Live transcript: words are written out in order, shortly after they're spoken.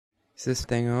Is this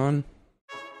thing on?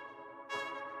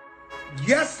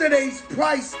 Yesterday's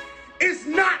price is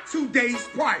not today's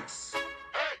price.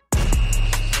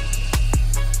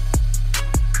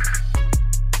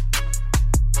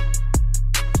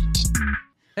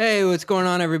 Hey, what's going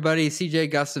on, everybody?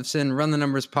 CJ Gustafson, Run the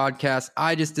Numbers podcast.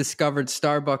 I just discovered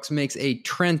Starbucks makes a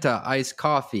Trenta iced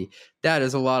coffee. That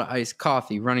is a lot of iced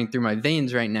coffee running through my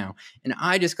veins right now. And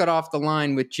I just got off the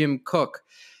line with Jim Cook.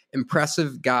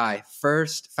 Impressive guy.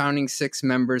 First founding 6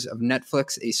 members of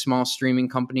Netflix, a small streaming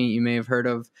company you may have heard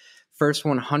of. First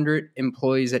 100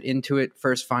 employees at Intuit,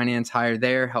 first finance hire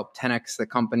there, helped 10x the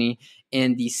company.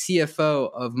 And the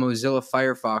CFO of Mozilla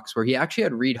Firefox, where he actually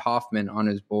had Reid Hoffman on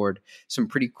his board. Some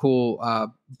pretty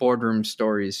cool boardroom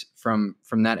stories from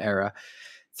that era.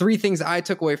 3 things I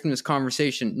took away from this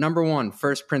conversation. Number 1,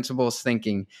 first principles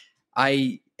thinking.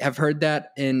 I have heard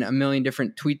that in a million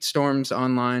different tweet storms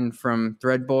online from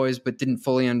Thread Boys, but didn't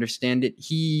fully understand it.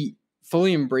 He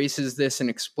fully embraces this and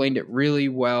explained it really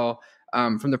well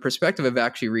from the perspective of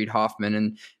actually Reid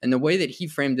Hoffman. And the way that he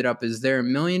framed it up is there are a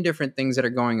million different things that are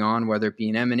going on, whether it be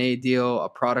an M&A deal, a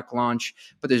product launch,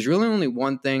 but there's really only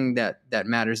one thing that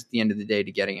matters at the end of the day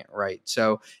to getting it right.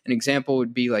 So an example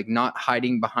would be like not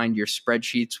hiding behind your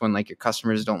spreadsheets when like your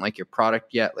customers don't like your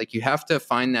product yet. Like you have to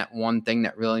find that one thing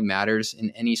that really matters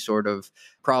in any sort of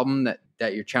problem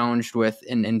that you're challenged with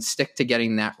and stick to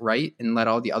getting that right and let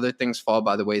all the other things fall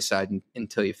by the wayside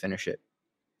until you finish it.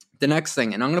 The next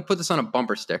thing, and I'm going to put this on a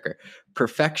bumper sticker,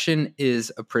 perfection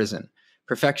is a prison.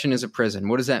 Perfection is a prison.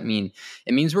 What does that mean?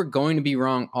 It means we're going to be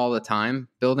wrong all the time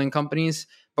building companies,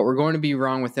 but we're going to be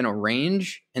wrong within a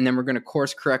range, and then we're going to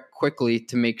course correct quickly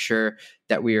to make sure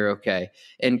that we are okay.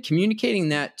 And communicating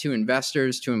that to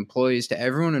investors, to employees, to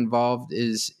everyone involved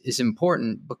is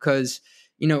important because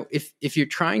if you're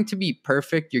trying to be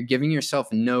perfect, you're giving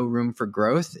yourself no room for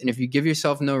growth. And if you give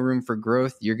yourself no room for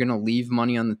growth, you're going to leave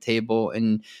money on the table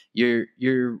and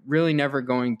you're really never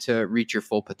going to reach your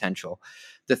full potential.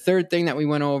 The third thing that we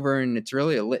went over, and it's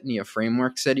really a litany of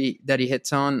frameworks that he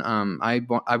hits on. I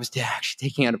was actually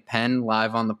taking out a pen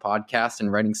live on the podcast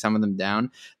and writing some of them down.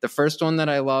 The first one that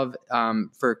I love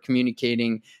for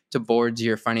communicating to boards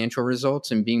your financial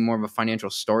results and being more of a financial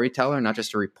storyteller, not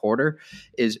just a reporter,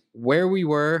 is where we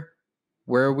were,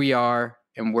 where we are,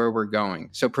 and where we're going.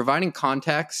 So providing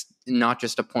context, not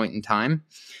just a point in time.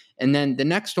 And then the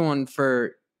next one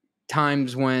for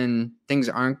times when things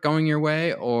aren't going your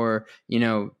way or,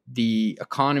 the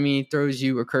economy throws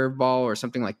you a curveball or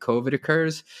something like COVID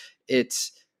occurs,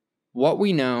 it's what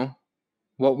we know,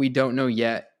 what we don't know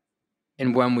yet,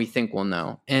 and when we think we'll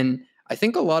know. And I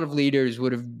think a lot of leaders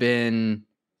would have been,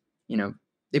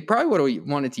 they probably would have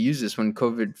wanted to use this when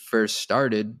COVID first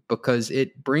started because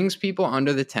it brings people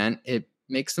under the tent. It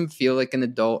makes them feel like an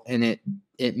adult and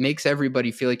it makes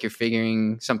everybody feel like you're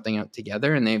figuring something out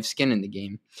together and they have skin in the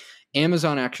game.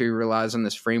 Amazon actually relies on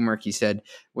this framework, he said,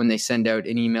 when they send out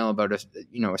an email about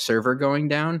a server going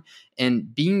down,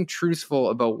 and being truthful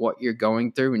about what you're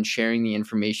going through and sharing the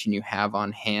information you have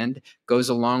on hand goes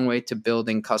a long way to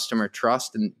building customer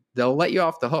trust. And they'll let you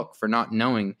off the hook for not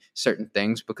knowing certain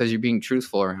things because you're being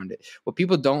truthful around it. What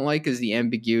people don't like is the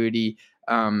ambiguity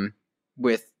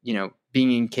with,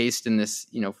 being encased in this,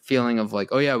 feeling of like,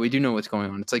 oh yeah, we do know what's going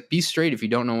on. It's like, be straight if you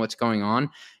don't know what's going on,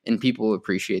 and people will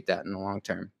appreciate that in the long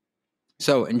term.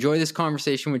 So enjoy this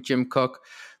conversation with Jim Cook.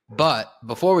 But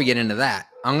before we get into that,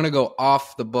 I'm going to go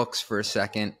off the books for a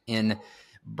second and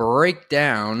break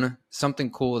down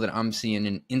something cool that I'm seeing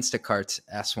in Instacart's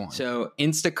S1. So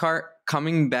Instacart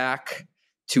coming back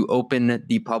to open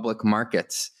the public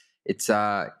markets. It's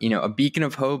a beacon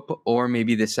of hope, or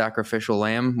maybe the sacrificial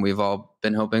lamb we've all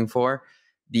been hoping for.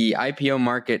 The IPO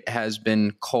market has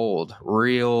been cold,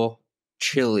 real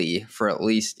chilly for at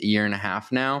least a year and a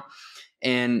half now.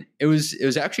 And it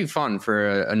was actually fun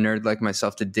for a nerd like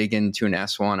myself to dig into an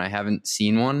S1. I haven't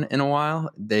seen one in a while.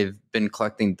 They've been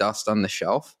collecting dust on the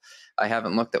shelf. I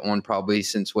haven't looked at one probably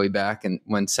since way back and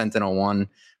when Sentinel-1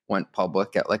 went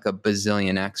public at like a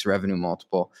bazillion X revenue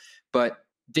multiple. But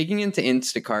digging into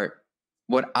Instacart,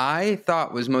 what I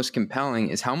thought was most compelling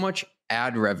is how much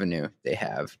ad revenue they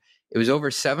have. It was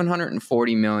over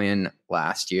 $740 million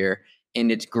last year,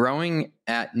 and it's growing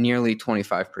at nearly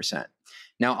 25%.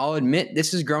 Now, I'll admit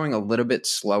this is growing a little bit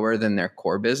slower than their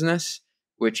core business,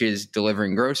 which is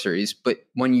delivering groceries. But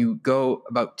when you go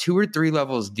about 2 or 3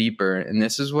 levels deeper, and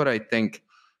this is what I think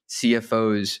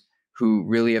CFOs who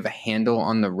really have a handle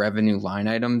on the revenue line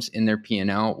items in their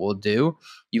P&L will do,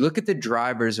 you look at the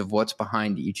drivers of what's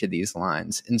behind each of these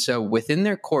lines. And so within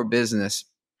their core business,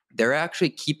 they're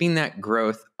actually keeping that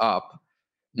growth up,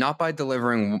 not by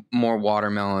delivering more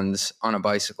watermelons on a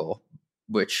bicycle,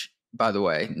 which by the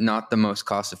way, not the most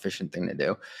cost efficient thing to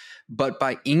do, but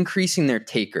by increasing their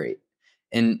take rate.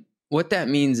 And what that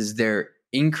means is they're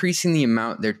increasing the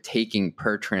amount they're taking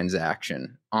per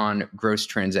transaction on gross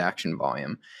transaction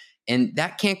volume. And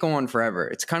that can't go on forever.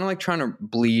 It's kind of like trying to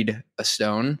bleed a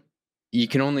stone. You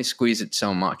can only squeeze it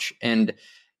so much. And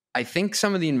I think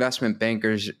some of the investment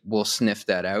bankers will sniff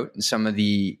that out, and some of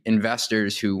the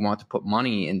investors who want to put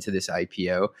money into this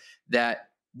IPO, that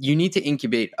you need to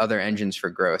incubate other engines for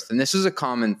growth. And this is a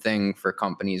common thing for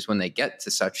companies when they get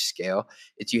to such scale.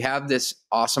 It's you have this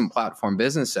awesome platform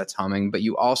business that's humming, but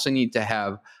you also need to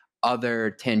have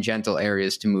other tangential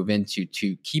areas to move into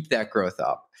to keep that growth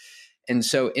up. And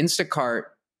so Instacart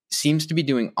seems to be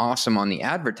doing awesome on the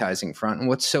advertising front. And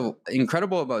what's so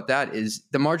incredible about that is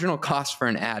the marginal cost for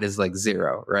an ad is like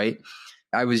zero, right?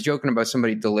 I was joking about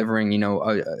somebody delivering,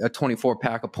 a 24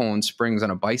 pack of Poland Springs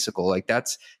on a bicycle. Like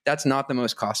that's not the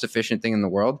most cost efficient thing in the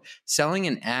world. Selling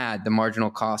an ad, the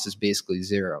marginal cost is basically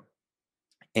zero.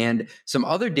 And some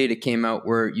other data came out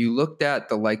where you looked at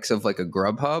the likes of like a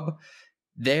Grubhub.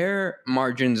 Their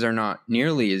margins are not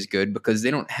nearly as good because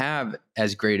they don't have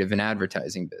as great of an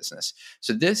advertising business.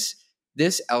 So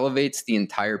this elevates the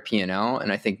entire P&L,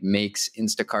 and I think makes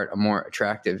Instacart a more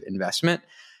attractive investment.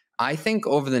 I think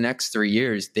over the next 3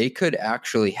 years, they could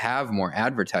actually have more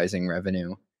advertising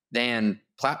revenue than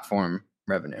platform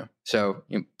revenue. So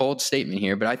bold statement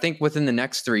here, but I think within the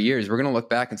next 3 years, we're going to look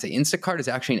back and say Instacart is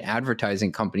actually an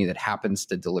advertising company that happens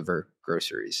to deliver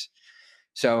groceries.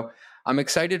 So I'm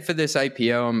excited for this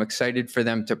IPO. I'm excited for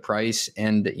them to price.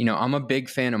 And, I'm a big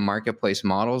fan of marketplace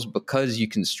models because you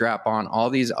can strap on all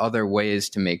these other ways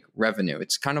to make revenue.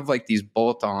 It's kind of like these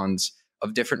bolt-ons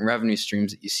of different revenue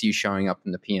streams that you see showing up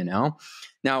in the P&L.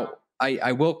 Now,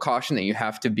 I will caution that you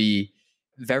have to be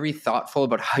very thoughtful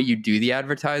about how you do the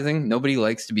advertising. Nobody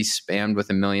likes to be spammed with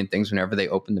a million things whenever they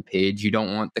open the page. You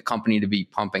don't want the company to be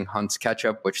pumping Hunt's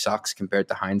ketchup, which sucks compared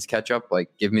to Heinz ketchup. Like,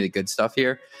 give me the good stuff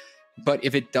here. But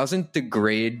if it doesn't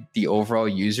degrade the overall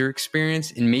user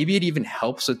experience, and maybe it even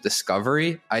helps with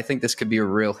discovery, I think this could be a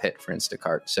real hit for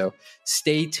Instacart. So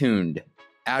stay tuned.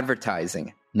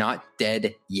 Advertising, not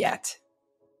dead yet.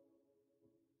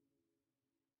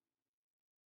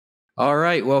 All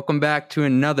right, welcome back to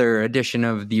another edition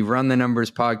of the Run the Numbers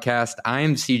podcast. I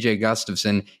am CJ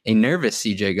Gustafson, a nervous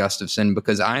CJ Gustafson,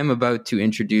 because I am about to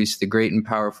introduce the great and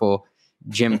powerful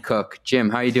Jim Cook. Jim,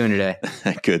 how are you doing today?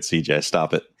 Good, CJ.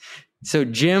 Stop it. So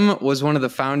Jim was one of the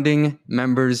founding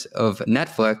members of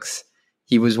Netflix.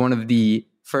 He was one of the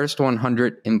first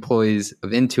 100 employees of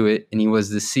Intuit, and he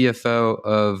was the CFO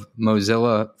of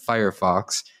Mozilla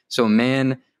Firefox. So a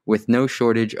man with no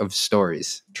shortage of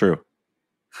stories. True.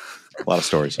 A lot of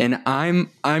stories. And I'm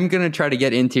going to try to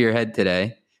get into your head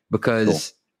today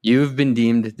because you've been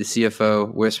deemed the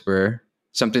CFO whisperer,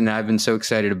 something that I've been so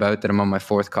excited about that I'm on my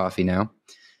fourth coffee now.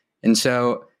 And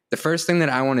so the first thing that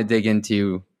I want to dig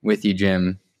into with you,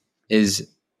 Jim, is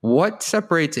what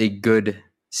separates a good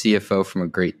CFO from a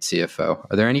great CFO?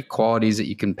 Are there any qualities that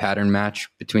you can pattern match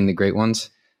between the great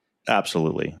ones?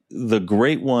 Absolutely. The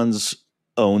great ones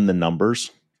own the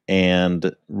numbers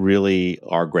and really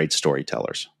are great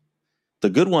storytellers. The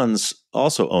good ones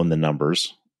also own the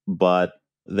numbers, but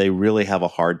they really have a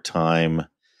hard time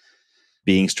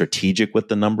being strategic with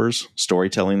the numbers,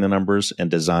 storytelling the numbers,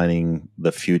 and designing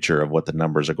the future of what the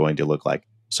numbers are going to look like.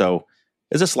 So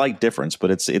there's a slight difference, but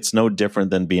it's no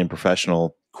different than being a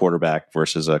professional quarterback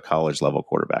versus a college level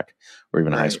quarterback or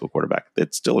even a high school quarterback.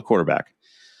 It's still a quarterback,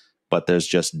 but there's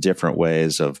just different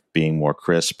ways of being more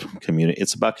crisp.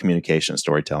 It's about communication,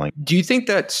 storytelling. Do you think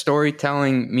that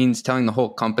storytelling means telling the whole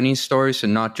company's story, so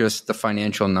not just the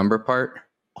financial number part?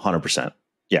 100%.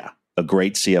 Yeah. A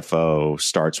great CFO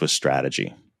starts with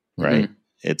strategy, right? Mm-hmm.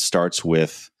 It starts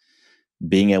with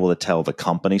being able to tell the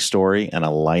company story and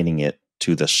aligning it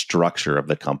to the structure of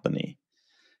the company.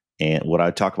 And what I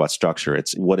talk about structure,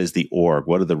 it's what is the org?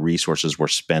 What are the resources we're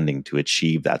spending to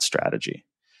achieve that strategy?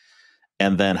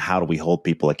 And then how do we hold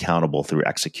people accountable through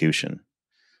execution?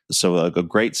 So a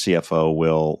great CFO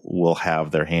will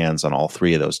have their hands on all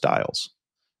three of those dials.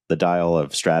 The dial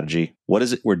of strategy, what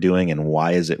is it we're doing and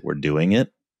why is it we're doing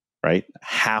it, right?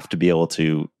 Have to be able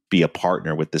to be a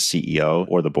partner with the CEO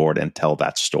or the board and tell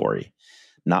that story.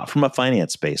 Not from a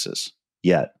finance basis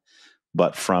yet,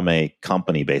 but from a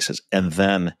company basis. And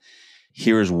then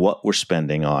here's what we're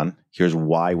spending on. Here's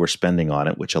why we're spending on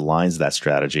it, which aligns that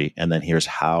strategy. And then here's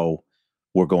how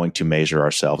we're going to measure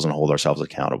ourselves and hold ourselves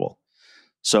accountable.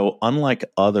 So unlike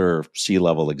other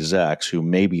C-level execs who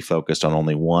may be focused on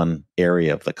only one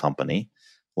area of the company,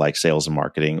 like sales and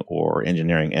marketing or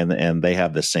engineering, and they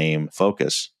have the same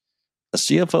focus, A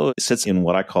CFO sits in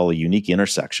what I call a unique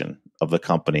intersection of the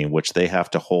company, which they have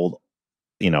to hold,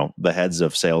 the heads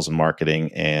of sales and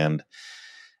marketing and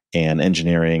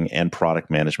engineering and product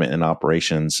management and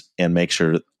operations, and make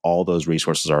sure that all those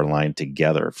resources are aligned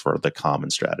together for the common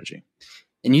strategy.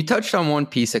 And you touched on one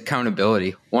piece,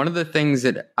 accountability. One of the things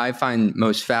that I find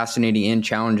most fascinating and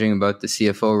challenging about the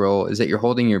CFO role is that you're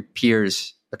holding your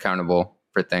peers accountable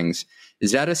for things.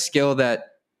 Is that a skill that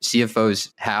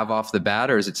CFOs have off the bat,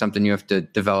 or is it something you have to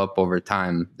develop over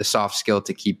time? The soft skill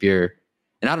to keep and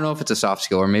I don't know if it's a soft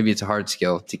skill or maybe it's a hard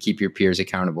skill to keep your peers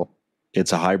accountable.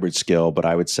 It's a hybrid skill, but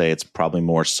I would say it's probably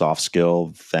more soft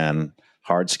skill than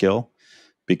hard skill,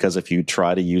 because if you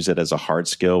try to use it as a hard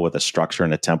skill with a structure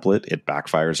and a template, it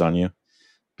backfires on you,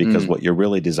 because what you're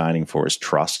really designing for is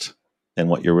trust, and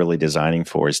what you're really designing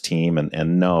for is team.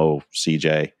 And no,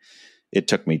 CJ, it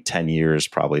took me 10 years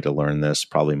probably to learn this,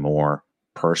 probably more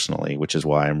personally, which is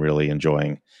why I'm really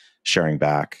enjoying sharing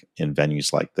back in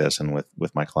venues like this and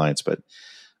with my clients. But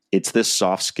it's this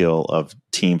soft skill of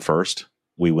team first.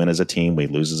 We win as a team, we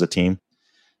lose as a team.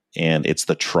 And it's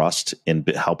the trust in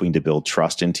helping to build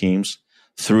trust in teams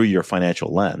through your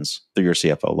financial lens, through your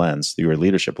CFO lens, through your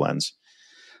leadership lens,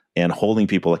 and holding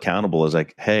people accountable is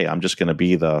like, hey, I'm just going to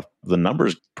be the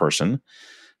numbers person,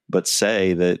 but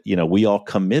say that, we all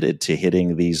committed to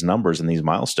hitting these numbers and these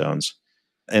milestones,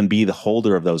 and be the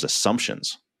holder of those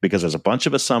assumptions, because there's a bunch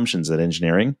of assumptions that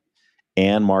engineering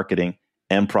and marketing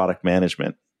and product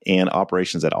management and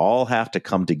operations that all have to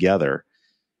come together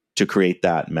to create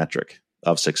that metric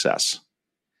of success.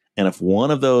 And if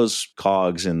one of those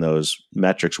cogs in those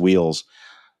metrics wheels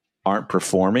aren't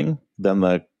performing, then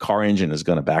the car engine is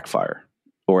going to backfire,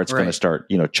 or it's going to start,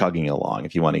 chugging along,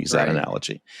 if you want to use that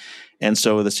analogy. And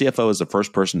so the CFO is the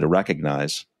first person to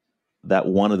recognize that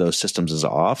one of those systems is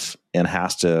off and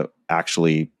has to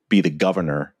actually be the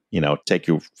governor, take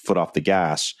your foot off the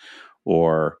gas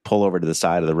or pull over to the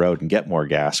side of the road and get more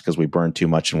gas because we burned too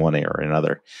much in one area or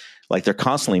another. Like, they're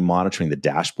constantly monitoring the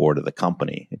dashboard of the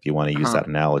company, if you want to use that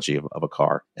analogy of a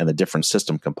car, and the different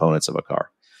system components of a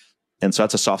car. And so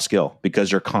that's a soft skill,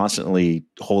 because you're constantly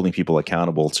holding people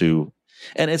accountable to,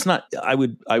 and it's not, I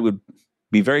would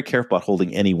be very careful about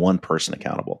holding any one person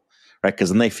accountable, right? Because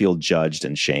then they feel judged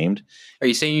and shamed. Are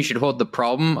you saying you should hold the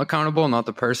problem accountable, not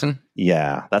the person?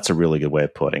 Yeah, that's a really good way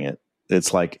of putting it.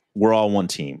 It's like, we're all one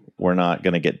team. We're not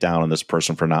going to get down on this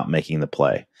person for not making the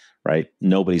play, right?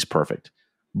 Nobody's perfect.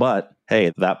 But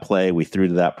hey, that play we threw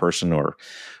to that person or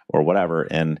whatever,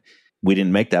 and we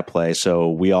didn't make that play. So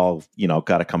we all,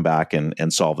 got to come back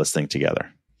and solve this thing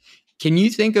together. Can you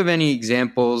think of any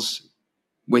examples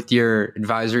with your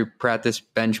advisory practice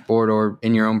bench board or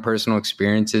in your own personal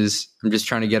experiences? I'm just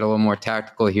trying to get a little more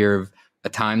tactical here of a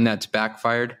time that's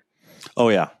backfired. Oh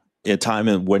yeah. A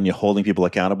time when you're holding people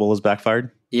accountable is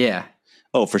backfired? Yeah.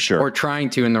 Oh, for sure. Or trying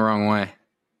to in the wrong way.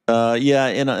 Yeah,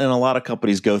 and a lot of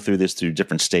companies go through this through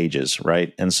different stages,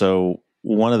 right? And so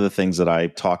one of the things that I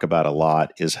talk about a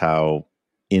lot is how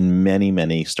in many,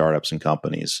 many startups and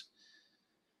companies,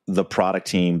 the product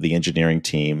team, the engineering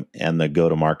team, and the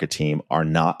go-to-market team are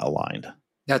not aligned.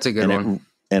 That's a good one.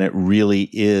 And it really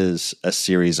is a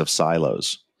series of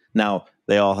silos. Now,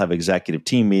 they all have executive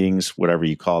team meetings, whatever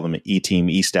you call them, E-team,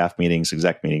 E-staff meetings,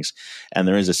 exec meetings, and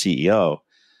there is a CEO.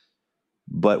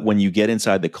 But when you get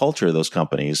inside the culture of those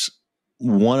companies,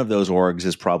 one of those orgs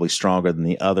is probably stronger than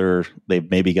the other. They've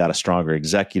maybe got a stronger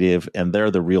executive, and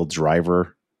they're the real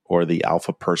driver or the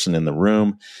alpha person in the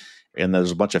room. And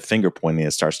there's a bunch of finger pointing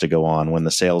that starts to go on when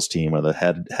the sales team or the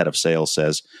head of sales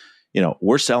says,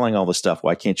 we're selling all this stuff.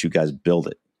 Why can't you guys build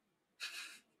it?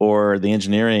 Or the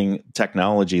engineering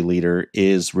technology leader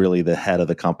is really the head of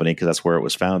the company because that's where it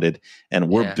was founded. And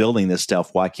we're building this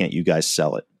stuff. Why can't you guys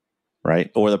sell it?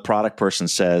 Right? Or the product person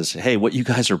says, hey, what you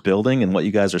guys are building and what you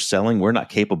guys are selling, we're not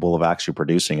capable of actually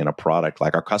producing in a product.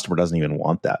 Like, our customer doesn't even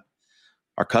want that.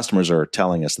 Our customers are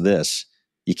telling us this.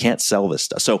 You can't sell this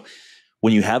stuff. So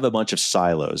when you have a bunch of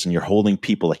silos and you're holding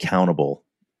people accountable,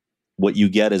 what you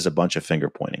get is a bunch of finger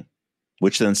pointing,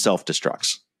 which then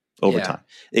self-destructs over time.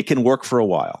 It can work for a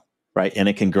while, right? And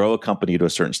it can grow a company to a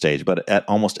certain stage. But at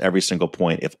almost every single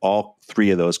point, if all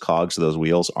three of those cogs of those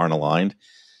wheels aren't aligned,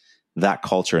 that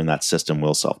culture and that system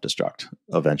will self-destruct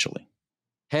eventually.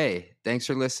 Hey, thanks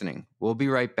for listening. We'll be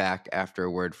right back after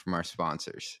a word from our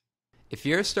sponsors. If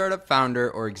you're a startup founder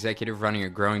or executive running a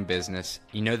growing business,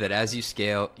 you know that as you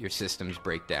scale, your systems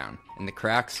break down and the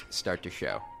cracks start to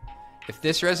show. If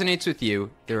this resonates with you,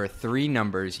 there are 3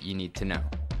 numbers you need to know: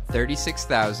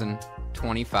 36,000,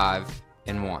 25,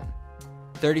 and 1.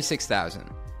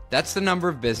 36,000. That's the number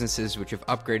of businesses which have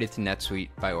upgraded to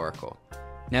NetSuite by Oracle.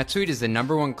 NetSuite is the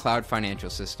 #1 cloud financial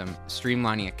system,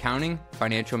 streamlining accounting,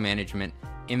 financial management,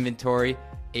 inventory,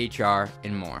 HR,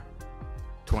 and more.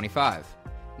 25.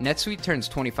 NetSuite turns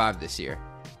 25 this year.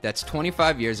 That's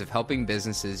 25 years of helping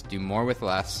businesses do more with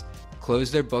less,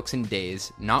 close their books in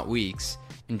days, not weeks,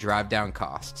 and drive down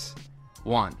costs.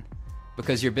 1.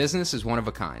 Because your business is one of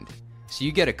a kind, so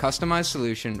you get a customized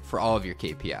solution for all of your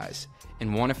KPIs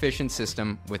in one efficient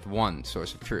system with one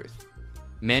source of truth.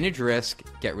 Manage risk,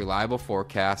 get reliable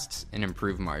forecasts, and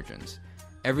improve margins.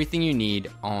 Everything you need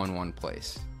all in one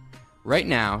place. Right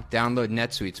now, download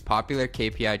NetSuite's popular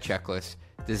KPI checklist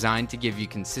designed to give you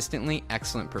consistently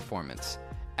excellent performance,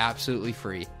 absolutely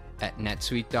free at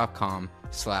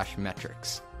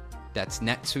netsuite.com/metrics. That's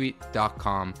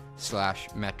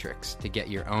netsuite.com/metrics to get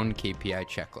your own KPI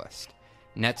checklist.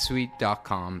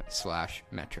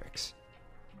 netsuite.com/metrics.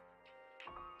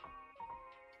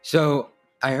 So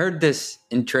I heard this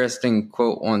interesting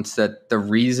quote once that the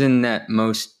reason that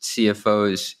most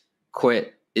CFOs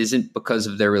quit isn't because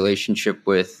of their relationship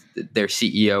with their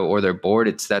CEO or their board.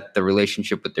 It's that the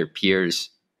relationship with their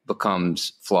peers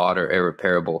becomes flawed or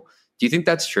irreparable. Do you think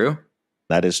that's true?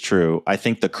 That is true. I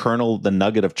think the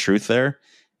nugget of truth there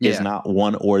is not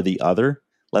one or the other.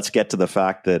 Let's get to the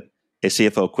fact that a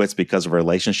CFO quits because of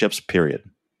relationships, period.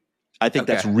 I think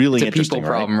that's really interesting. It's a people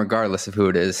problem, regardless of who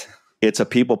it is. It's a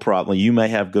people problem. You may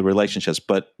have good relationships,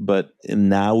 but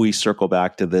now we circle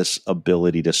back to this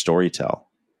ability to storytell.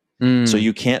 So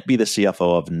you can't be the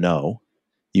CFO of no.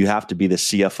 You have to be the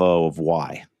CFO of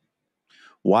why.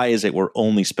 Why is it we're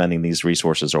only spending these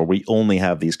resources, or we only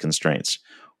have these constraints?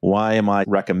 Why am I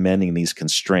recommending these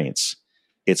constraints?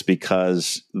 It's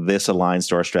because this aligns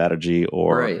to our strategy,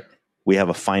 or we have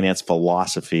a finance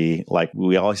philosophy. Like,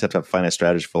 we always have to have a finance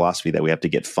strategy philosophy that we have to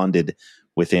get funded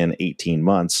within 18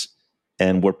 months.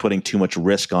 And we're putting too much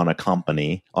risk on our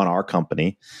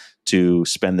company, to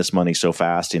spend this money so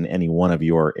fast in any one of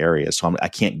your areas. So I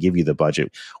can't give you the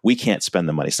budget. We can't spend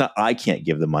the money. It's not I can't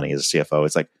give the money as a CFO.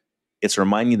 It's like, it's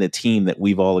reminding the team that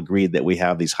we've all agreed that we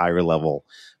have these higher level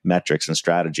metrics and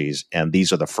strategies. And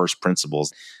these are the first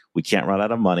principles. We can't run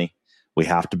out of money. We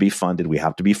have to be funded. We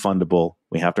have to be fundable.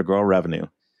 We have to grow revenue.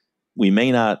 We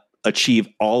may not achieve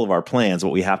all of our plans, but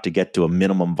we have to get to a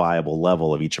minimum viable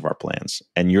level of each of our plans.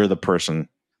 And you're the person,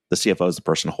 the CFO is the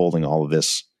person holding all of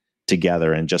this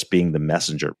together and just being the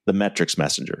messenger, the metrics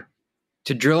messenger.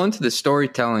 To drill into the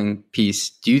storytelling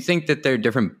piece, do you think that there are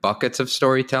different buckets of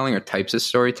storytelling or types of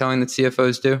storytelling that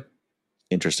CFOs do?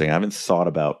 Interesting. I haven't thought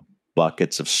about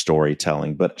buckets of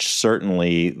storytelling, but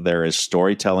certainly there is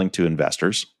storytelling to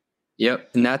investors.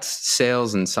 Yep. And that's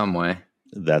sales in some way.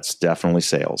 That's definitely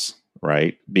sales,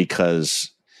 right?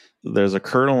 Because there's a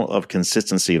kernel of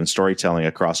consistency in storytelling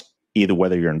across either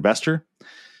whether you're an investor,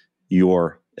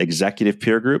 your executive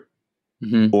peer group,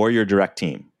 or your direct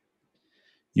team.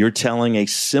 You're telling a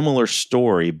similar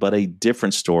story, but a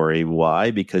different story. Why?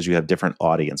 Because you have different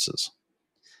audiences.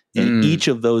 And each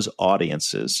of those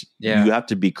audiences, you have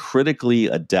to be critically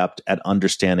adept at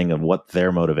understanding of what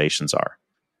their motivations are.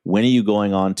 When are you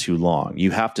going on too long?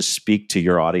 You have to speak to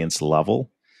your audience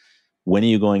level. When are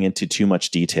you going into too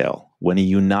much detail? When are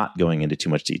you not going into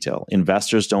too much detail?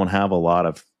 Investors don't have a lot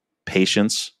of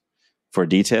patience for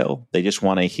detail. They just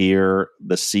want to hear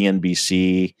the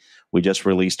CNBC. We just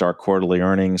released our quarterly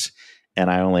earnings, and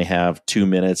I only have 2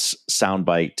 minutes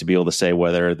soundbite to be able to say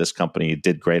whether this company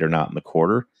did great or not in the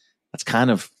quarter. That's kind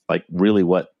of like really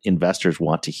what investors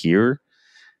want to hear.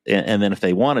 And then if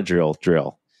they want to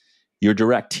drill. Your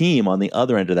direct team on the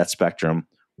other end of that spectrum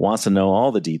wants to know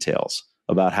all the details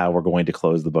about how we're going to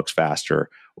close the books faster,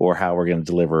 or how we're going to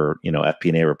deliver,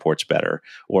 FP&A reports better,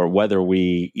 or whether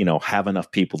we, have enough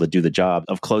people to do the job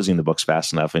of closing the books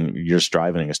fast enough, and you're just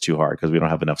driving us too hard because we don't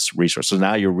have enough resources. So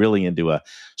now you're really into a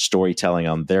storytelling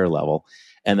on their level.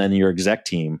 And then your exec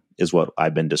team is what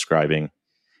I've been describing,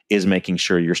 is making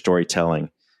sure you're storytelling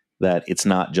that it's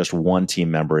not just one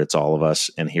team member, it's all of us,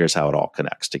 and here's how it all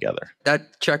connects together.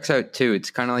 That checks out too.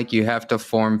 It's kind of like you have to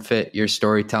form fit your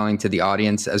storytelling to the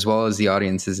audience as well as the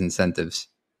audience's incentives.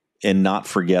 And not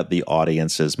forget the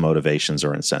audience's motivations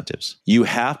or incentives. You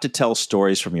have to tell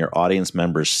stories from your audience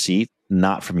member's seat,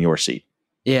 not from your seat.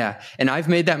 Yeah, and I've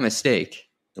made that mistake.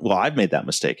 Well, I've made that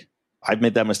mistake. I've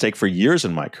made that mistake for years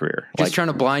in my career. Just trying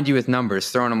to blind you with numbers,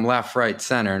 throwing them left, right,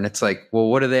 center. And it's like, well,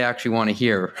 what do they actually want to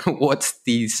hear? What's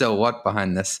the so what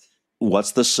behind this?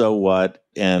 What's the so what?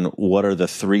 And what are the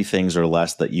 3 things or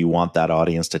less that you want that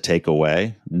audience to take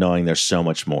away, knowing there's so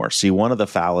much more? See, one of the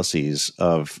fallacies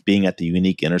of being at the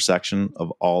unique intersection of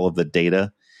all of the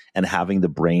data and having the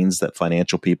brains that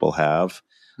financial people have,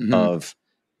 of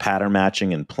pattern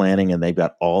matching and planning, and they've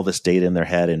got all this data in their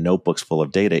head and notebooks full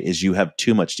of data, is you have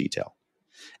too much detail.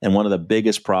 And one of the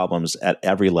biggest problems at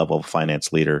every level of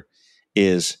finance leader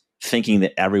is thinking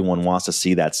that everyone wants to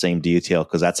see that same detail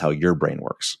because that's how your brain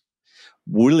works.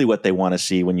 Really what they want to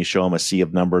see when you show them a sea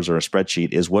of numbers or a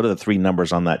spreadsheet is, what are the 3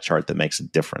 numbers on that chart that makes a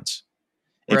difference?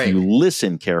 If you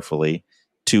listen carefully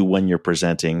to when you're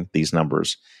presenting these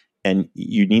numbers, and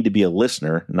you need to be a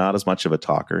listener, not as much of a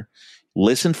talker,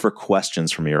 listen for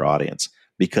questions from your audience,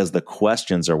 because the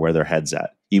questions are where their head's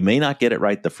at. You may not get it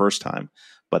right the first time,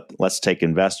 but let's take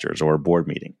investors or a board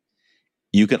meeting.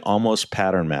 You can almost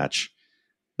pattern match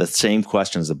the same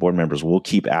questions the board members will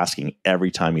keep asking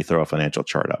every time you throw a financial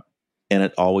chart up. And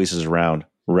it always is around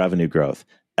revenue growth,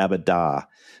 EBITDA,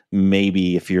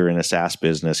 maybe if you're in a SaaS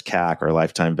business, CAC or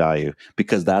lifetime value,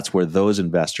 because that's where those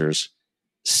investors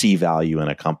see value in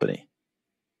a company.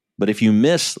 But if you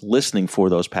miss listening for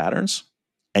those patterns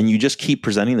and you just keep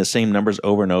presenting the same numbers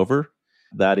over and over,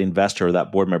 that investor or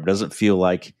that board member doesn't feel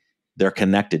like they're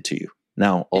connected to you.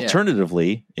 Now,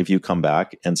 alternatively, if you come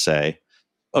back and say,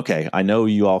 okay, I know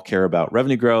you all care about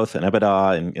revenue growth and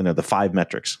EBITDA and the 5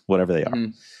 metrics, whatever they are.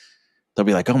 They'll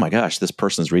be like, oh my gosh, this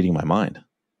person's reading my mind.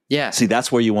 Yeah. See,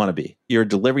 that's where you want to be. You're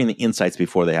delivering the insights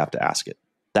before they have to ask it.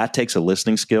 That takes a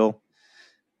listening skill.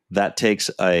 That takes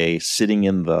a sitting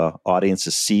in the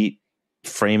audience's seat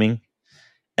framing,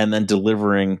 and then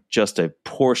delivering just a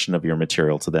portion of your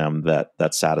material to them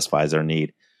that satisfies their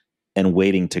need, and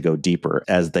waiting to go deeper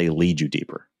as they lead you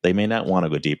deeper. They may not want to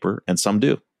go deeper, and some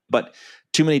do. But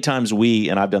too many times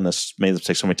and I've done this, made the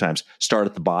mistake so many times, start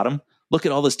at the bottom. Look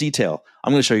at all this detail.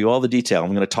 I'm going to show you all the detail.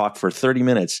 I'm going to talk for 30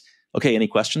 minutes. Okay, any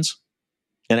questions?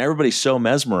 And everybody's so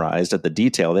mesmerized at the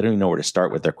detail, they don't even know where to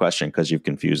start with their question because you've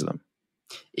confused them.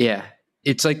 Yeah.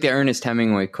 It's like the Ernest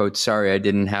Hemingway quote, sorry, I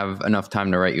didn't have enough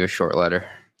time to write you a short letter.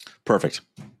 Perfect.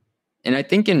 And I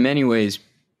think in many ways,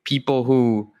 people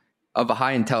who of a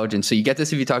high intelligence, so you get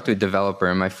this if you talk to a developer,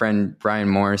 and my friend Brian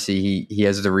Morrissey, he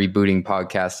has the Rebooting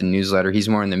podcast and newsletter. He's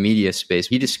more in the media space.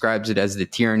 He describes it as the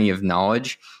tyranny of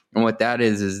knowledge. And what that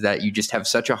is that you just have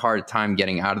such a hard time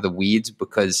getting out of the weeds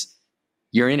because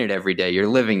you're in it every day, you're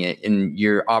living it, and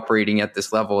you're operating at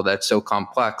this level that's so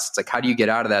complex. It's like, how do you get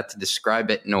out of that to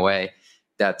describe it in a way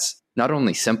that's not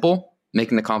only simple,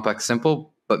 making the complex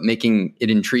simple, but making it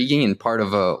intriguing and part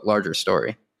of a larger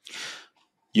story?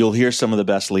 You'll hear some of the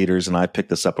best leaders, and I picked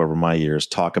this up over my years,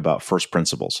 talk about first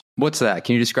principles. What's that?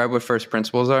 Can you describe what first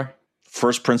principles are?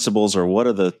 First principles are, what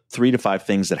are the 3 to 5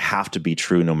 things that have to be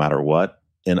true no matter what?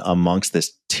 And amongst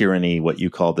this tyranny, what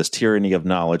you call this tyranny of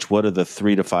knowledge, what are the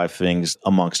 3 to 5 things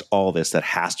amongst all this that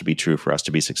has to be true for us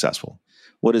to be successful?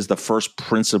 What is the first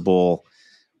principle?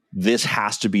 This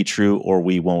has to be true or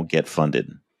we won't get funded.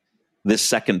 This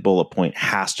second bullet point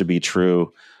has to be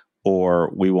true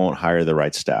or we won't hire the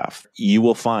right staff. You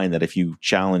will find that if you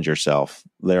challenge yourself,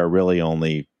 there are really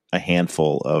only a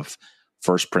handful of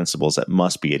first principles that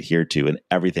must be adhered to, and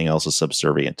everything else is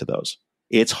subservient to those.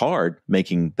 It's hard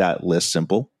making that list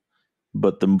simple,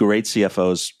 but the great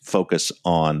CFOs focus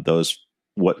on those,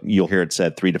 what you'll hear it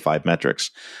said, 3 to 5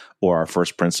 metrics, or our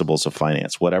first principles of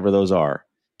finance, whatever those are.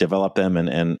 Develop them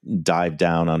and dive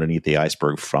down underneath the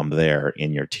iceberg from there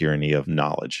in your tyranny of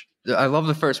knowledge. I love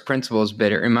the first principles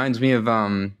bit. It reminds me of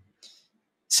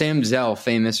Sam Zell,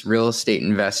 famous real estate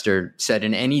investor, said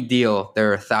in any deal, there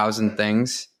are 1,000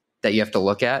 things that you have to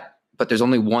look at, but there's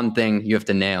only one thing you have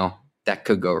to nail that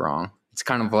could go wrong. It's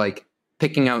kind of like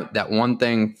picking out that one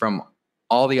thing from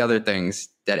all the other things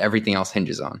that everything else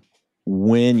hinges on.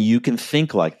 When you can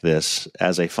think like this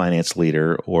as a finance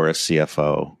leader or a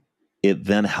CFO, it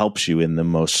then helps you in the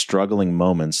most struggling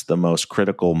moments, the most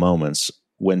critical moments,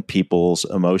 when people's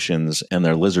emotions and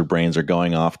their lizard brains are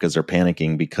going off because they're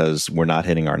panicking because we're not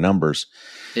hitting our numbers.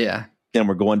 Yeah. And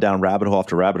we're going down rabbit hole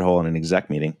after rabbit hole in an exec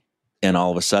meeting. And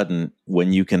all of a sudden,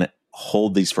 when you can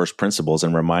hold these first principles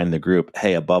and remind the group,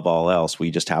 hey, above all else, we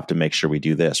just have to make sure we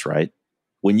do this, right?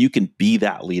 When you can be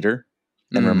that leader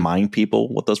and remind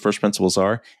people what those first principles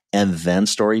are, and then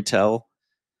story tell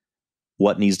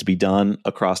what needs to be done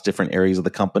across different areas of the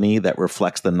company that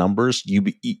reflects the numbers, you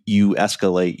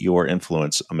escalate your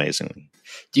influence amazingly.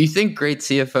 Do you think great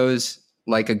CFOs,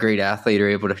 like a great athlete, are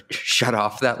able to shut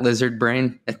off that lizard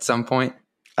brain at some point?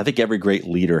 I think every great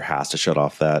leader has to shut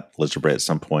off that lizard brain at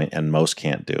some point, and most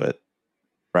can't do it.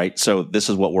 Right? So this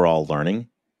is what we're all learning.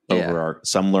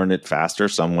 Some learn it faster,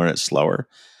 some learn it slower.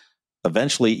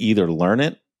 Eventually, either learn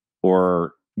it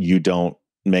or you don't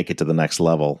make it to the next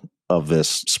level of this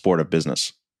sport of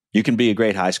business. You can be a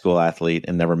great high school athlete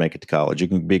and never make it to college. You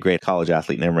can be a great college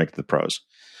athlete and never make it to the pros.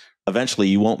 Eventually,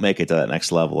 you won't make it to that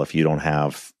next level if you don't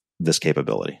have this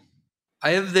capability.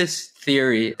 I have this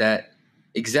theory that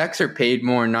execs are paid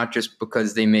more not just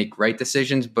because they make right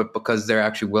decisions, but because they're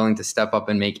actually willing to step up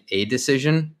and make a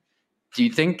decision. Do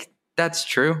you think that's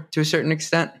true to a certain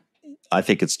extent? I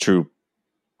think it's true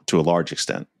to a large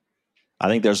extent. I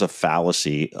think there's a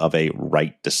fallacy of a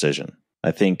right decision.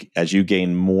 I think as you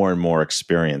gain more and more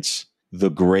experience, the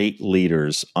great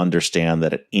leaders understand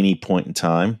that at any point in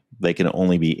time, they can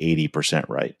only be 80%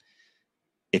 right.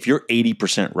 If you're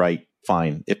 80% right,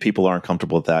 fine. If people aren't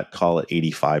comfortable with that, call it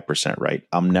 85% right.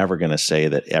 I'm never going to say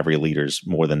that every leader's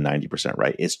more than 90%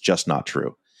 right. It's just not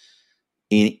true.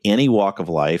 In any walk of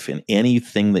life, in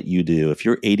anything that you do, if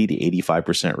you're 80 to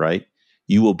 85% right,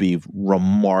 you will be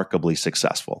remarkably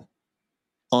successful,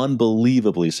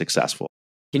 unbelievably successful.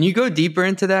 Can you go deeper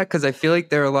into that? Because I feel like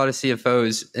there are a lot of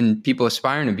CFOs and people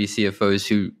aspiring to be CFOs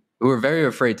who are very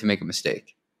afraid to make a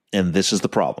mistake. And this is the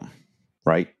problem,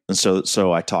 right? And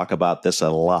so I talk about this a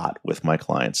lot with my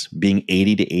clients. Being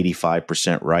 80 to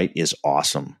 85% right is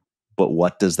awesome. But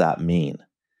what does that mean?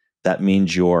 That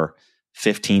means you're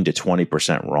 15 to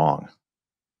 20% wrong.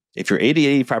 If you're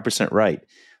 80 to 85% right,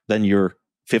 then you're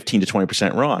 15 to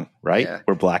 20% wrong, right? Yeah.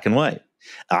 We're black and white.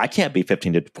 I can't be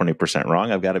 15 to 20%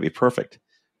 wrong. I've got to be perfect.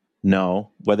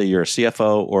 No, whether you're a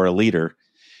CFO or a leader,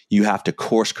 you have to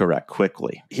course correct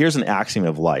quickly. Here's an axiom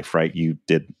of life, right? You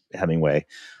did Hemingway.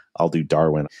 I'll do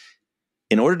Darwin.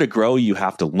 In order to grow, you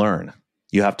have to learn.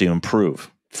 You have to improve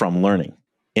from learning.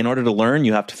 In order to learn,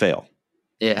 you have to fail.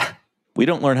 Yeah. We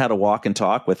don't learn how to walk and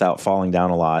talk without falling down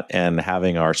a lot and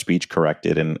having our speech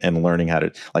corrected and learning how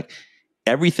to, like,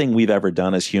 everything we've ever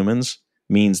done as humans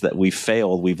means that we've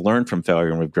failed, we've learned from failure,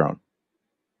 and we've grown.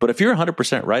 But if you're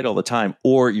 100% right all the time,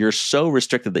 or you're so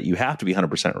restricted that you have to be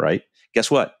 100% right,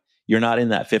 guess what? You're not in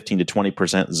that 15 to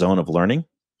 20% zone of learning,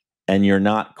 and you're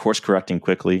not course correcting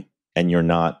quickly, and you're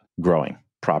not growing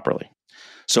properly.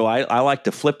 So I like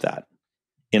to flip that.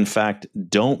 In fact,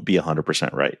 don't be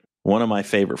 100% right. One of my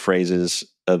favorite phrases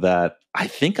that I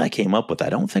think I came up with, I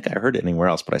don't think I heard it anywhere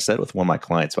else, but I said it with one of my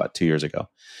clients about 2 years ago,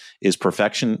 is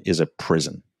perfection is a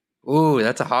prison. Ooh,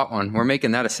 that's a hot one. We're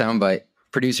making that a soundbite.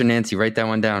 Producer Nancy, write that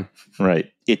one down.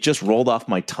 Right. It just rolled off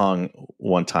my tongue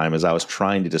one time as I was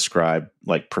trying to describe,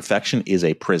 like, perfection is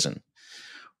a prison.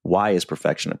 Why is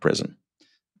perfection a prison?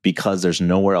 Because there's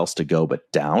nowhere else to go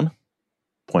but down.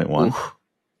 Point one. Oof.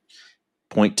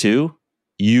 Point two,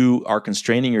 you are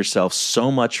constraining yourself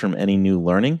so much from any new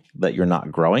learning that you're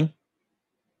not growing.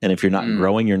 And if you're not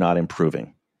growing, you're not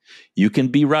improving. You can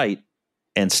be right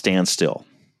and stand still,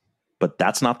 but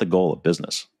that's not the goal of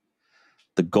business.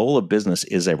 The goal of business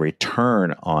is a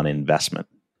return on investment,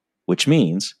 which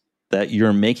means that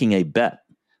you're making a bet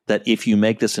that if you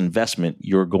make this investment,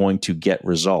 you're going to get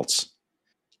results.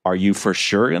 Are you for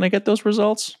sure going to get those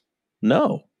results?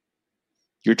 No.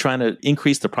 You're trying to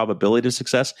increase the probability of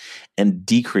success and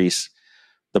decrease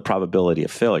the probability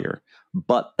of failure.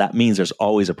 But that means there's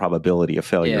always a probability of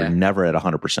failure, never at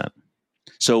 100%.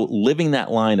 So living that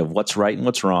line of what's right and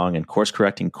what's wrong and course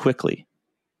correcting quickly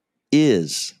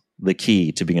is the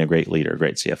key to being a great leader, a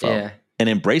great CFO, and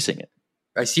embracing it.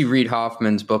 I see Reid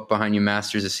Hoffman's book Behind You,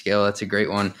 Masters of Scale. That's a great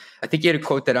one. I think he had a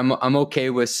quote that I'm okay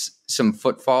with some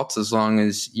foot faults as long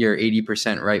as you're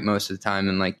 80% right most of the time,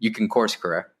 and like you can course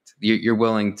correct. You're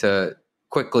willing to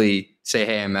quickly say,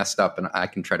 "Hey, I messed up, and I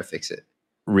can try to fix it."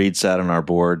 Reid sat on our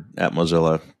board at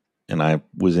Mozilla, and I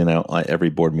was in every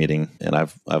board meeting, and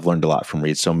I've learned a lot from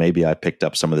Reid. So maybe I picked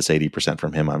up some of this 80%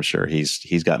 from him. I'm sure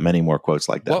he's got many more quotes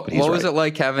like that. What was it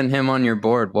like having him on your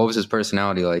board? What was his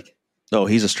personality like? Oh,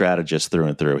 he's a strategist through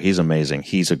and through. He's amazing.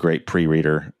 He's a great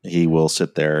pre-reader. He will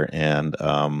sit there and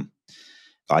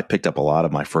I picked up a lot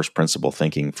of my first principle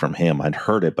thinking from him. I'd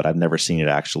heard it, but I've never seen it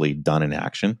actually done in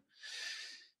action.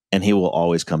 And he will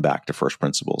always come back to first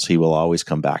principles. He will always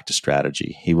come back to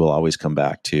strategy. He will always come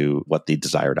back to what the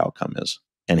desired outcome is.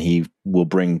 And he will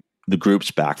bring the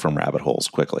groups back from rabbit holes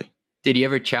quickly. Did he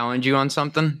ever challenge you on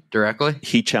something directly?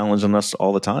 He challenged us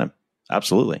all the time.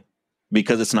 Absolutely.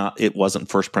 Because it wasn't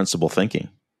first principle thinking.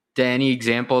 Did any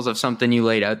examples of something you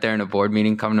laid out there in a board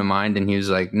meeting come to mind? And he was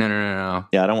like, no.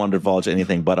 Yeah, I don't want to divulge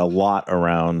anything, but a lot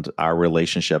around our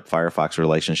relationship, Firefox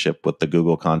relationship with the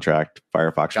Google contract,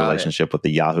 Firefox relationship with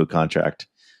the Yahoo contract.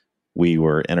 We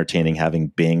were entertaining having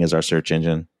Bing as our search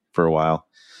engine for a while.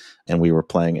 And we were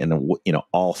playing, and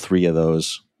all three of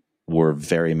those were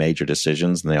very major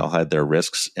decisions, and they all had their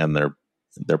risks and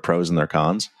their pros and their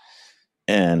cons.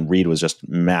 And Reid was just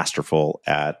masterful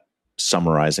at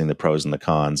summarizing the pros and the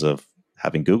cons of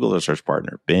having Google as a search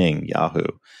partner, Bing, Yahoo.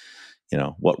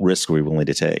 What risks are we willing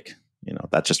to take?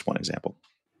 That's just one example.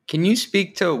 Can you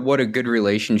speak to what a good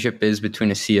relationship is between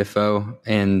a CFO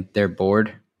and their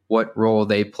board? what role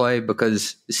they play,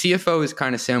 because the CFO is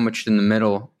kind of sandwiched in the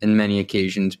middle in many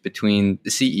occasions between the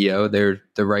CEO, they're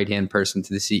the right-hand person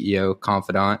to the CEO,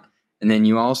 confidant, and then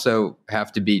you also have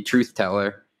to be truth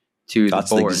teller to the board.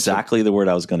 That's exactly the word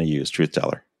I was going to use, truth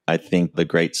teller. I think the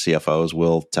great CFOs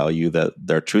will tell you that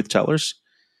they're truth tellers,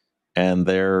 and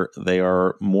they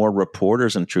are more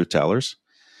reporters and truth tellers.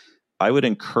 I would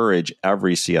encourage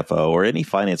every CFO or any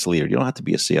finance leader, you don't have to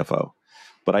be a CFO,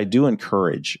 but I do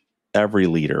encourage every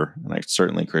leader, and I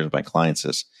certainly encourage my clients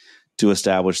this, to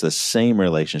establish the same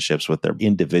relationships with their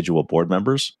individual board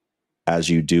members as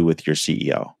you do with your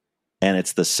CEO. And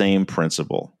it's the same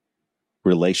principle.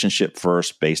 Relationship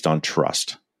first, based on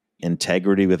trust.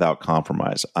 Integrity without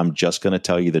compromise. I'm just going to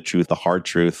tell you the truth, the hard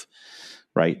truth,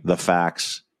 right? The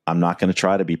facts. I'm not going to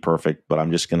try to be perfect, but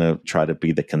I'm just going to try to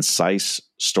be the concise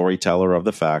storyteller of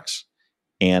the facts,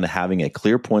 and having a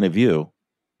clear point of view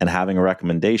and having a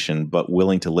recommendation, but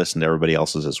willing to listen to everybody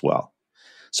else's as well.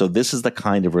 So this is the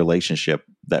kind of relationship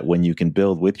that when you can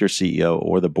build with your CEO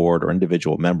or the board or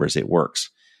individual members, it works.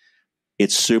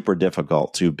 It's super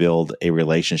difficult to build a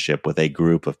relationship with a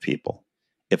group of people.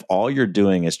 If all you're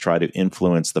doing is try to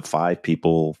influence the 5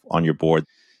 people on your board,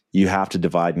 you have to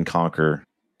divide and conquer,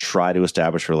 try to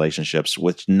establish relationships,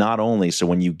 which not only, so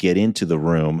when you get into the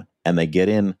room and they get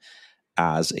in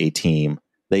as a team,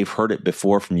 they've heard it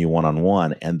before from you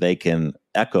one-on-one and they can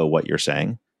echo what you're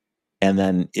saying. And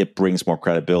then it brings more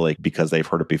credibility because they've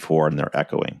heard it before and they're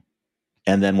echoing.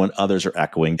 And then when others are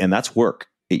echoing, and that's work,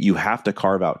 you have to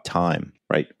carve out time,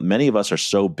 right? Many of us are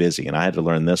so busy, and I had to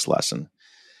learn this lesson.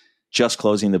 Just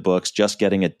closing the books, just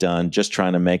getting it done, just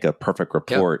trying to make a perfect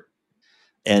report.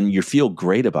 Yep. And you feel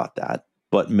great about that.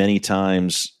 But many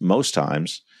times, most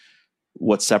times,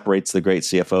 what separates the great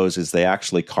CFOs is they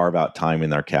actually carve out time in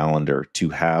their calendar to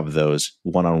have those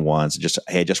one-on-ones. Just,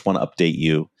 hey, I just want to update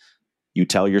you. You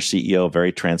tell your CEO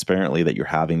very transparently that you're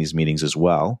having these meetings as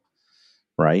well,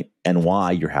 right? And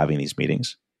why you're having these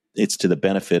meetings. It's to the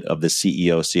benefit of the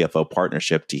CEO-CFO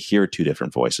partnership to hear 2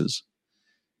 different voices,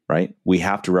 right? We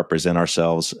have to represent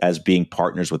ourselves as being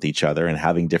partners with each other and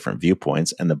having different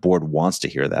viewpoints, and the board wants to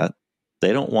hear that.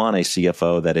 They don't want a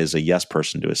CFO that is a yes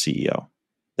person to a CEO.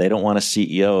 They don't want a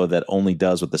CEO that only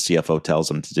does what the CFO tells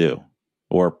them to do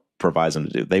or provides them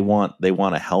to do. They want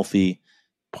a healthy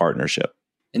partnership.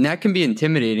 And that can be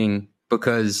intimidating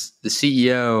because the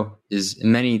CEO is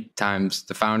many times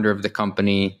the founder of the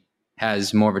company,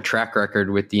 has more of a track record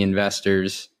with the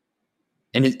investors,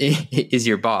 and is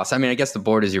your boss. I mean, I guess the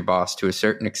board is your boss to a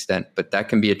certain extent, but that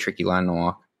can be a tricky line to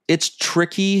walk. It's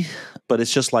tricky, but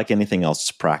it's just like anything else,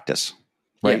 it's practice,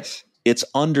 right? Yes. It's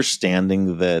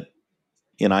understanding that,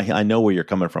 and I know where you're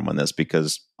coming from on this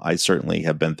because I certainly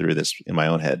have been through this in my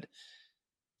own head.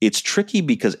 It's tricky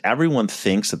because everyone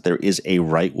thinks that there is a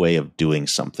right way of doing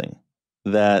something,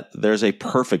 that there's a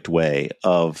perfect way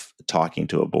of talking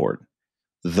to a board.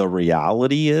 The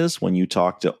reality is, when you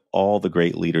talk to all the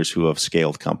great leaders who have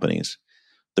scaled companies,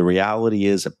 the reality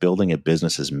is that building a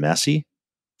business is messy,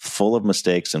 full of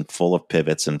mistakes and full of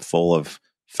pivots and full of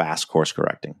fast course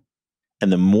correcting.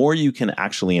 And the more you can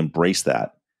actually embrace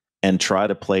that and try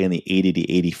to play in the 80 to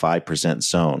 85%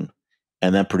 zone,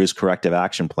 and then produce corrective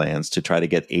action plans to try to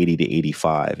get 80 to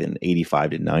 85 and 85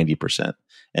 to 90%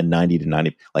 and 90 to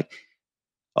 90, like,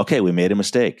 okay, we made a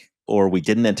mistake, or we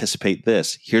didn't anticipate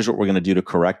this. Here's what we're going to do to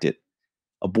correct it.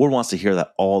 A board wants to hear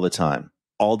that all the time,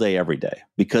 all day, every day,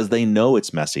 because they know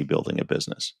it's messy building a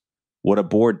business. What a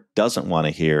board doesn't want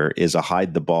to hear is a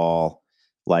hide the ball,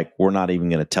 like we're not even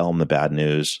going to tell them the bad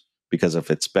news, because if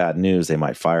it's bad news, they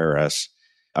might fire us.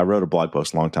 I wrote a blog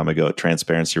post a long time ago,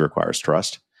 transparency requires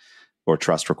trust, or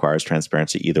trust requires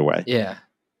transparency, either way. Yeah.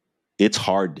 It's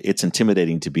hard. It's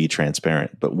intimidating to be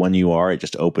transparent, but when you are, it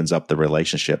just opens up the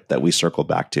relationship that we circle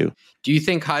back to. Do you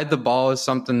think hide the ball is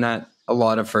something that a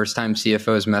lot of first-time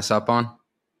CFOs mess up on?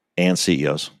 And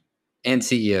CEOs. And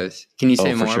CEOs. Can you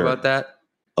say more about that?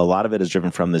 A lot of it is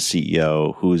driven from the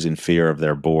CEO who's in fear of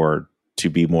their board to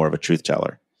be more of a truth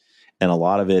teller. And a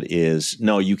lot of it is,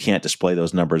 no, you can't display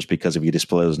those numbers, because if you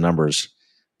display those numbers,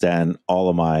 then all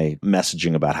of my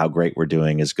messaging about how great we're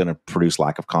doing is going to produce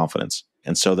lack of confidence.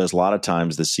 And so there's a lot of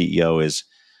times the CEO is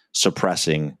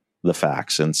suppressing the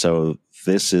facts. And so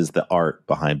this is the art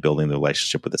behind building the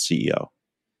relationship with the CEO,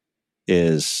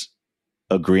 is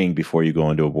agreeing before you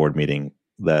go into a board meeting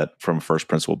that from first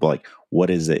principle, like, what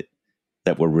is it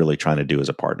that we're really trying to do as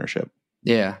a partnership?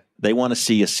 Yeah. They want to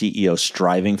see a CEO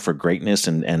striving for greatness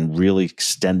and really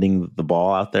extending the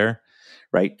ball out there,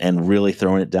 right? And really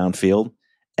throwing it downfield.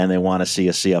 And they want to see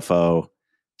a CFO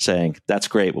saying, that's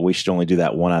great, but we should only do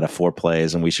that 1 out of 4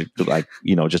 plays, and we should, like,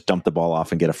 just dump the ball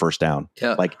off and get a first down.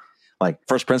 Yeah. Like Like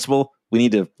first principle, we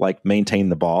need to like maintain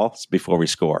the ball before we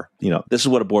score. This is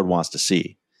what a board wants to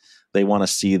see. They want to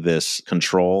see this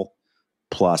control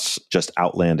plus just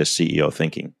outlandish CEO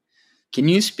thinking. Can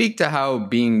you speak to how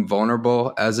being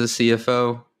vulnerable as a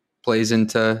CFO plays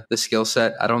into the skill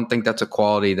set? I don't think that's a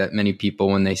quality that many people,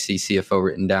 when they see CFO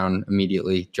written down,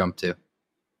 immediately jump to.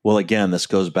 Well, again, this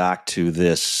goes back to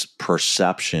this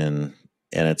perception,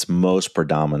 and it's most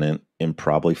predominant in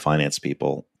probably finance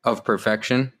people. Of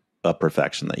perfection? Of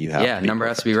perfection that you have. Yeah, number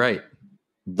has to be right.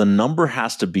 The number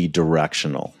has to be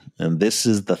directional. And this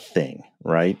is the thing,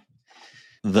 right?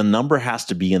 The number has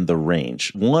to be in the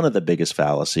range. One of the biggest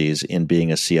fallacies in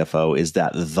being a CFO is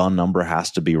that the number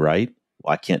has to be right.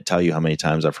 Well, I can't tell you how many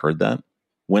times I've heard that.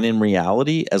 When in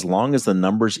reality, as long as the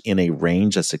number's in a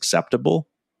range that's acceptable,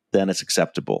 then it's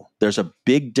acceptable. There's a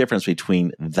big difference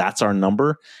between that's our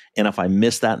number, and if I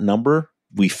miss that number,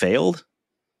 we failed,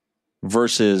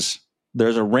 versus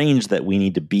there's a range that we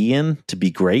need to be in to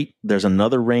be great. There's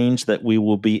another range that we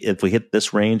will be, if we hit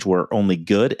this range, we're only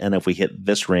good. And if we hit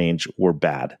this range, we're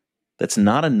bad. That's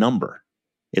not a number.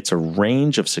 It's a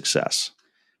range of success.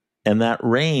 And that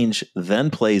range then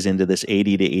plays into this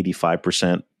 80 to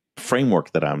 85%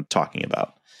 framework that I'm talking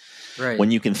about. Right.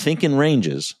 When you can think in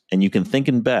ranges and you can think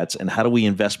in bets, and how do we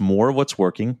invest more of what's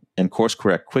working and course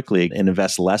correct quickly and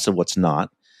invest less of what's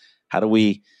not? How do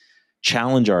we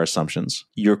challenge our assumptions?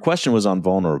 Your question was on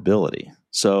vulnerability.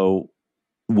 So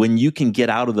when you can get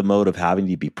out of the mode of having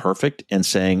to be perfect and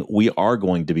saying we are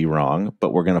going to be wrong,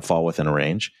 but we're going to fall within a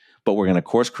range, but we're going to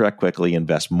course correct quickly,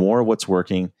 invest more of what's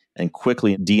working and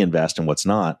quickly de-invest in what's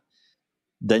not,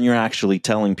 then you're actually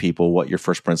telling people what your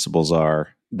first principles are,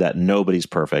 that nobody's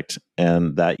perfect,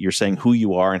 and that you're saying who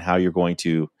you are and how you're going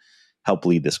to help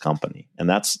lead this company. And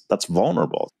that's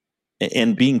vulnerable.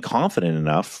 And being confident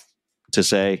enough to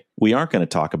say, we aren't going to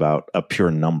talk about a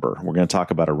pure number. We're going to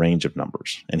talk about a range of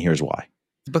numbers. And here's why.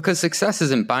 Because success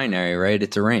isn't binary, right?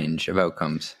 It's a range of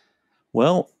outcomes.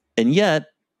 Well, and yet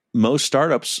most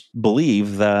startups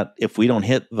believe that if we don't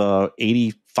hit the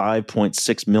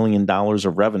 $85.6 million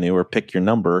of revenue, or pick your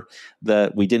number,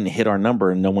 that we didn't hit our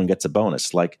number and no one gets a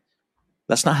bonus. Like,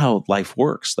 that's not how life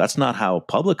works. That's not how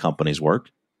public companies work.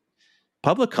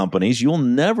 Public companies, you'll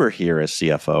never hear a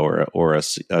CFO or a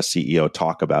CEO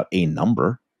talk about a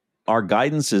number. Our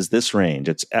guidance is this range.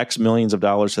 It's X millions of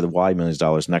dollars to the Y millions of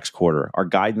dollars next quarter. Our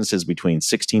guidance is between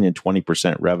 16 and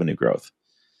 20% revenue growth.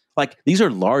 Like, these are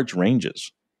large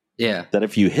ranges. Yeah. That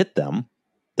if you hit them,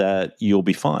 that you'll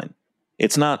be fine.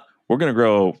 It's not, we're going to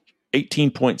grow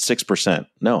 18.6%.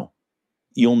 No,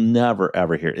 you'll never,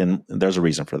 ever hear it. And there's a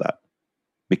reason for that,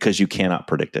 because you cannot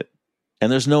predict it.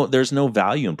 And there's no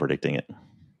value in predicting it.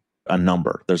 A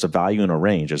number. There's a value in a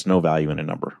range. There's no value in a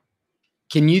number.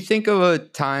 Can you think of a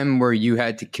time where you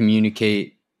had to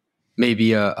communicate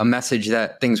maybe a message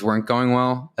that things weren't going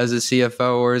well as a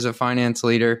CFO or as a finance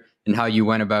leader, and how you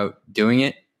went about doing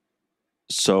it?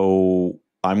 So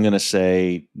I'm going to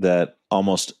say that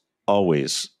almost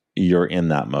always you're in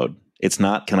that mode. It's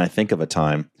not, can I think of a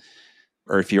time?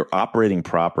 Or if you're operating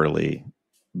properly,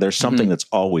 there's something that's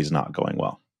always not going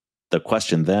well. The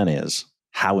question then is,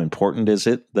 how important is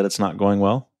it that it's not going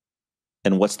well?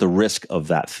 And what's the risk of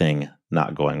that thing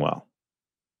not going well?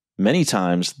 Many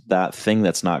times that thing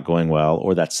that's not going well,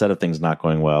 or that set of things not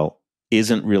going well,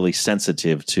 isn't really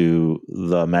sensitive to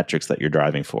the metrics that you're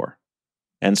driving for.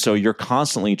 And so you're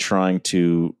constantly trying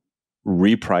to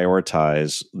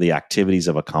reprioritize the activities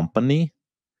of a company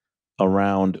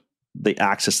around the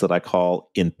axis that I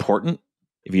call important.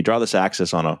 If you draw this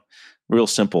axis on a real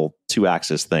simple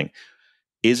 2-axis thing,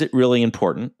 is it really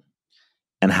important?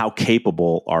 And how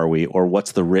capable are we? Or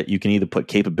what's the risk? You can either put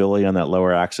capability on that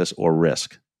lower axis or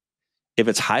risk. If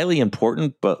it's highly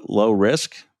important but low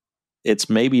risk, it's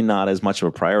maybe not as much of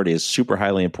a priority as super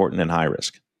highly important and high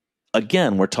risk.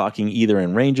 Again, we're talking either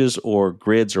in ranges or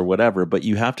grids or whatever, but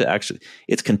you have to actually,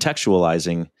 it's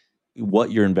contextualizing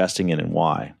what you're investing in and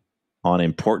why. On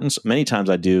importance, many times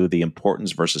I do the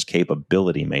importance versus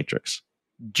capability matrix.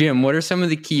 Jim, what are some of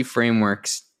the key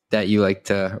frameworks that you like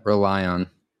to rely on?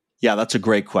 Yeah, that's a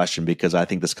great question, because I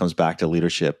think this comes back to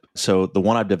leadership. So the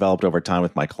one I've developed over time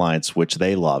with my clients, which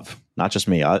they love, not just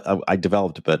me, I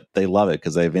developed it, but they love it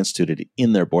because they've instituted it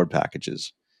in their board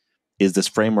packages, is this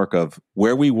framework of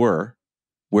where we were,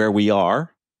 where we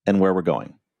are, and where we're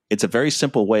going. It's a very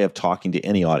simple way of talking to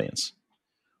any audience.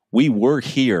 We were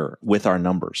here with our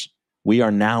numbers. We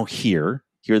are now here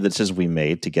the decisions we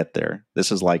made to get there.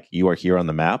 This is like you are here on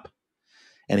the map,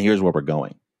 and here's where we're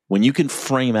going. When you can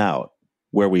frame out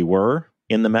where we were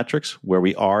in the metrics, where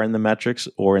we are in the metrics,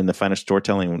 or in the financial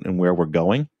storytelling and where we're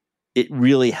going, it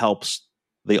really helps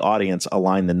the audience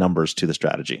align the numbers to the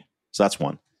strategy. So that's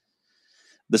one.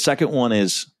 The second one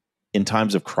is in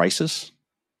times of crisis,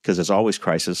 because there's always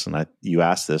crisis, and you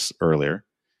asked this earlier.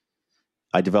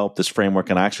 I developed this framework,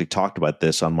 and I actually talked about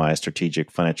this on my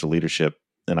strategic financial leadership,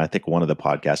 and I think one of the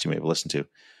podcasts you may have listened to.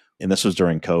 And this was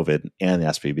during COVID and the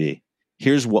SVB.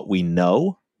 Here's what we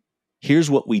know. Here's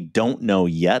what we don't know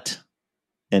yet.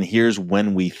 And here's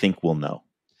when we think we'll know.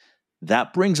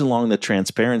 That brings along the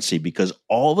transparency, because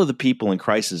all of the people in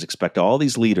crisis expect all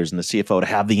these leaders and the CFO to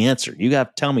have the answer. You have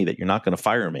to tell me that you're not going to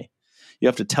fire me. You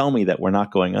have to tell me that we're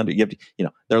not going under. You have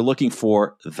to, they're looking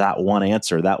for that one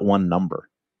answer, that one number.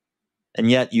 And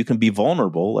yet you can be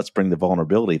vulnerable. Let's bring the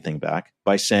vulnerability thing back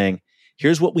by saying,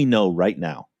 here's what we know right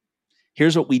now.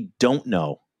 Here's what we don't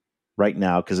know right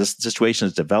now, because this situation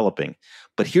is developing.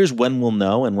 But here's when we'll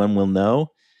know, and when we'll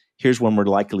know, here's when we're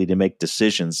likely to make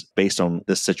decisions based on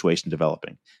this situation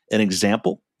developing. An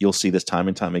example, you'll see this time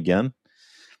and time again.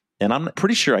 And I'm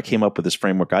pretty sure I came up with this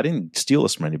framework. I didn't steal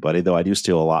this from anybody, though I do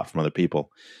steal a lot from other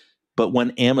people. But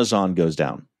when Amazon goes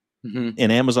down,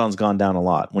 and Amazon's gone down a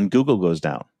lot, when Google goes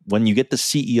down, when you get the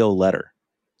CEO letter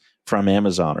from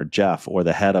Amazon or Jeff or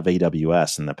the head of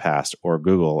AWS in the past or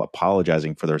Google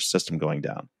apologizing for their system going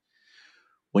down,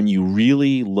 when you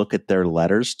really look at their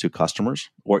letters to customers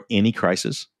or any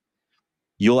crisis,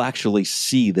 you'll actually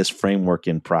see this framework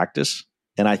in practice.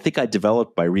 And I think I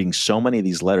developed by reading so many of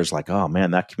these letters, like, oh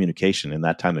man, that communication in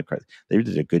that time of crisis, they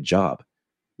did a good job.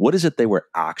 What is it they were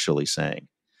actually saying?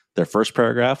 Their first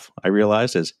paragraph, I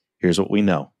realized, is here's what we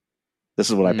know. This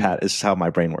is what this is how my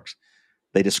brain works.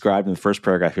 They described in the first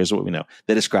paragraph, here's what we know.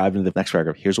 They described in the next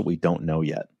paragraph, here's what we don't know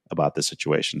yet about the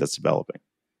situation that's developing.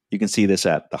 You can see this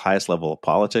at the highest level of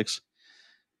politics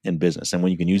and business. And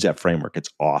when you can use that framework, it's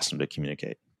awesome to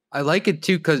communicate. I like it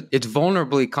too, because it's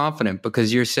vulnerably confident,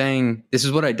 because you're saying, this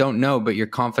is what I don't know, but you're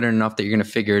confident enough that you're going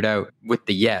to figure it out with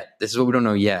the yet. This is what we don't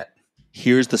know yet.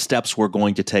 Here's the steps we're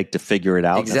going to take to figure it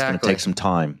out. Exactly. That's going to take some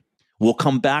time. We'll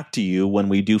come back to you when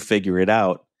we do figure it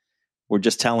out. We're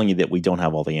just telling you that we don't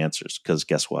have all the answers, because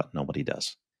guess what? Nobody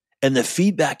does. And the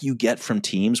feedback you get from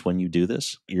teams when you do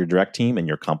this, your direct team and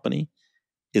your company,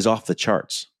 is off the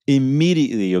charts.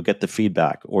 Immediately you'll get the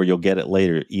feedback, or you'll get it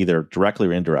later, either directly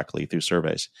or indirectly through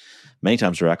surveys, many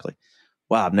times directly.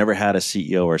 Wow, I've never had a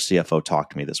CEO or a CFO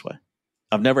talk to me this way.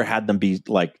 I've never had them be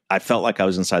like, I felt like I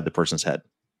was inside the person's head.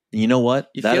 And you know what?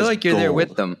 You feel like you're there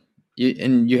with them.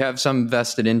 And you have some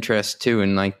vested interest too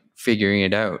in like figuring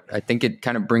it out. I think it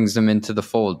kind of brings them into the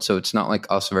fold. So it's not like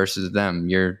us versus them.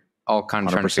 You're all kind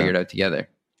of 100%. Trying to figure it out together.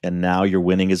 And now you're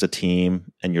winning as a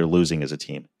team and you're losing as a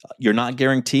team. You're not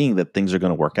guaranteeing that things are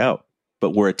going to work out,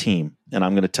 but we're a team. And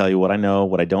I'm going to tell you what I know,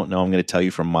 what I don't know. I'm going to tell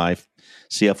you from my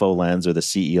CFO lens or the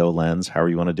CEO lens, however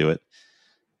you want to do it,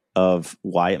 of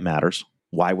why it matters,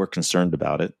 why we're concerned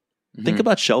about it. Think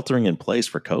about sheltering in place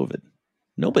for COVID.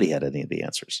 Nobody had any of the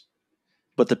answers.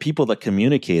 But the people that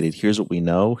communicated, here's what we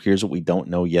know, here's what we don't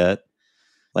know yet.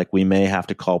 Like we may have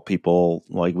to call people,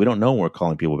 like we don't know when we're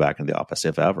calling people back into the office,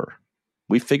 if ever.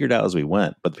 We figured out as we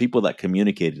went. But the people that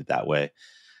communicated that way,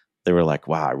 they were like,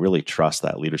 wow, I really trust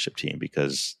that leadership team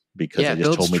because they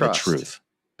just told me the truth.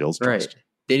 Builds trust. Right.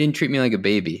 They didn't treat me like a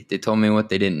baby. They told me what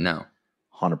they didn't know.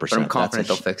 100%. But I'm confident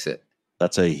they'll fix it.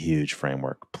 That's a huge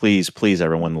framework. Please,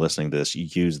 everyone listening to this,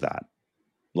 use that.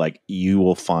 Like you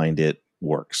will find it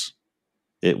works.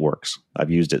 It works. I've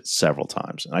used it several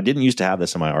times. And I didn't used to have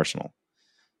this in my arsenal,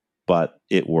 but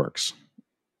it works.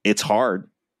 It's hard.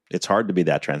 It's hard to be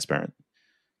that transparent.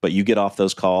 But you get off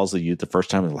those calls that you the first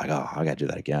time, it's like, oh, I got to do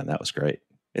that again. That was great.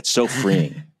 It's so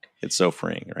freeing. It's so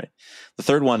freeing, right? The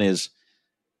third one is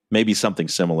maybe something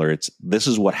similar. It's this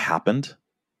is what happened.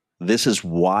 This is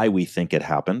why we think it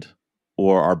happened,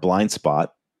 or our blind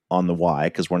spot on the why,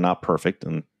 because we're not perfect.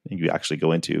 And you actually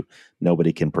go into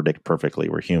nobody can predict perfectly.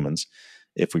 We're humans.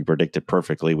 If we predicted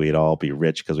perfectly, we'd all be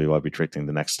rich because we'd all be predicting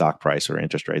the next stock price or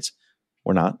interest rates.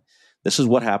 We're not. This is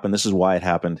what happened. This is why it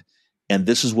happened. And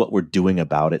this is what we're doing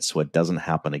about it so it doesn't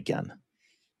happen again.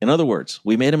 In other words,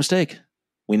 we made a mistake.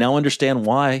 We now understand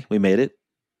why we made it.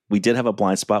 We did have a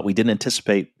blind spot. We didn't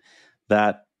anticipate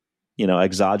that,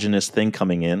 exogenous thing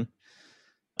coming in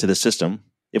to the system.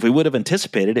 If we would have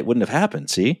anticipated, it wouldn't have happened,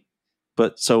 see?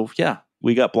 But so, yeah,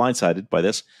 we got blindsided by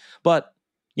this. But,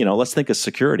 let's think of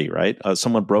security, right?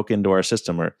 Someone broke into our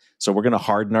system. So we're going to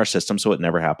harden our system so it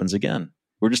never happens again.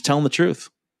 We're just telling the truth.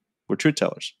 We're truth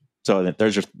tellers. So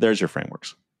there's your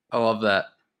frameworks. I love that.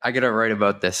 I got to write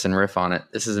about this and riff on it.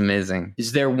 This is amazing.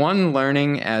 Is there one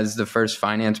learning as the first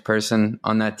finance person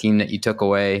on that team that you took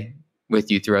away with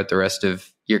you throughout the rest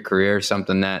of your career,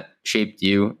 something that shaped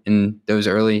you in those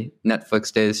early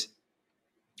Netflix days?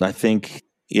 I think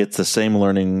It's the same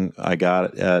learning I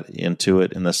got at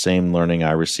Intuit and the same learning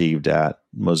I received at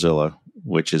Mozilla,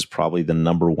 which is probably the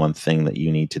number one thing that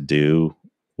you need to do,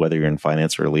 whether you're in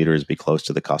finance or a leader, is be close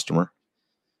to the customer.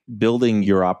 Building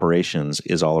your operations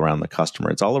is all around the customer.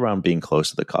 It's all around being close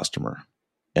to the customer.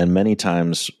 And many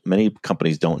times, many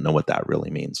companies don't know what that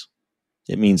really means.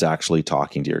 It means actually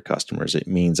talking to your customers. It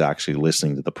means actually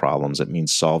listening to the problems. It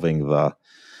means solving the,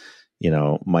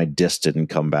 my disk didn't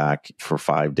come back for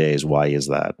 5 days. Why is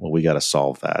that? Well, we got to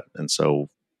solve that. And so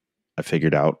we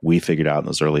figured out in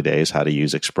those early days how to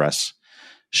use express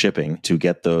shipping to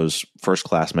get those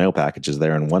first-class mail packages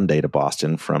there in 1 day to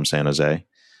Boston from San Jose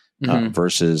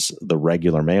versus the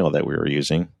regular mail that we were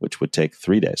using, which would take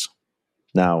 3 days.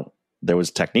 Now, there was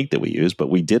a technique that we used, but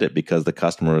we did it because the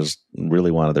customers really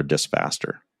wanted their disc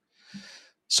faster.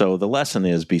 So the lesson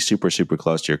is be super, super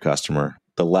close to your customer.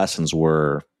 The lessons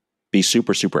were be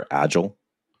super, super agile,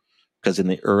 because in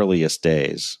the earliest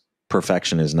days,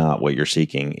 perfection is not what you're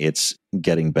seeking. It's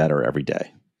getting better every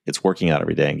day. It's working out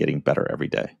every day and getting better every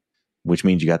day, which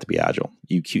means you got to be agile.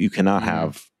 You cannot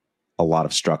have a lot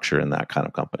of structure in that kind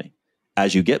of company.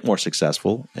 As you get more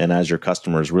successful and as your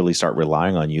customers really start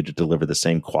relying on you to deliver the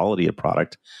same quality of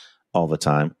product all the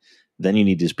time, then you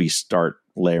need to start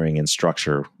layering in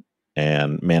structure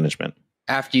and management.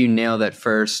 After you nail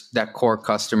that core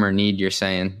customer need, you're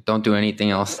saying, don't do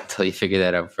anything else until you figure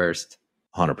that out first.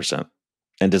 100%.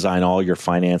 And design all your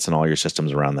finance and all your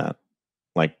systems around that.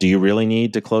 Like, do you really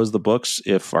need to close the books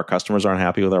if our customers aren't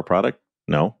happy with our product?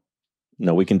 No,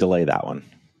 we can delay that one.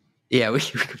 Yeah, we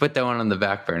can put that one on the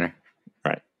back burner.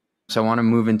 Right. So I want to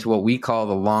move into what we call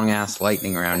the long ass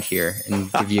lightning round here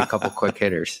and give you a couple quick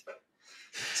hitters.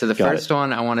 So the first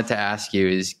one I wanted to ask you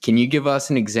is, can you give us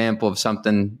an example of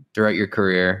something throughout your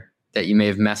career that you may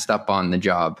have messed up on the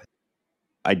job?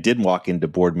 I did walk into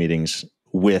board meetings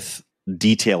with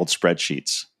detailed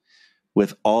spreadsheets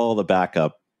with all the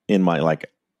backup in my,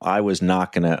 I was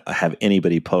not going to have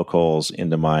anybody poke holes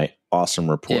into my awesome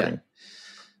reporting,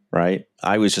 right?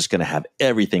 I was just going to have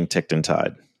everything ticked and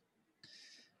tied.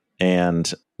 And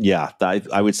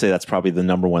I would say that's probably the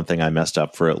number one thing I messed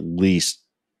up for at least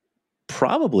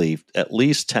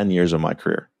 10 years of my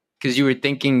career. Because you were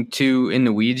thinking too in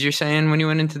the weeds, you're saying, when you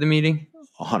went into the meeting?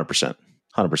 100%,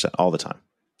 all the time.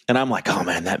 And I'm like, oh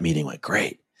man, that meeting went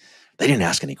great. They didn't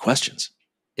ask any questions.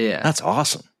 Yeah. That's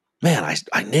awesome. Man,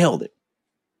 I nailed it.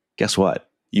 Guess what?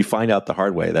 You find out the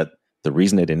hard way that the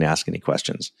reason they didn't ask any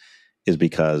questions is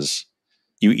because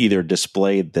you either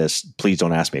displayed this, please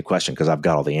don't ask me a question because I've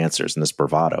got all the answers, and this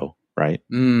bravado, right?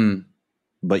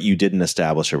 But you didn't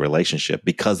establish a relationship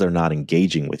because they're not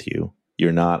engaging with you.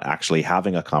 You're not actually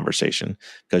having a conversation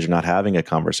because you're not having a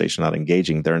conversation, not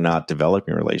engaging. They're not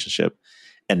developing a relationship.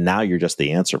 And now you're just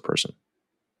the answer person.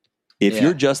 If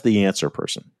you're just the answer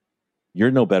person,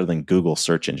 you're no better than Google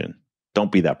search engine.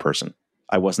 Don't be that person.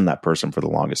 I wasn't that person for the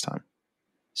longest time.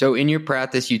 So in your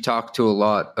practice, you talk to a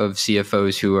lot of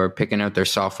CFOs who are picking out their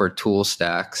software tool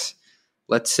stacks.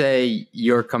 Let's say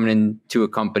you're coming into a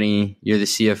company, you're the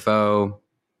CFO,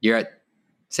 you're at,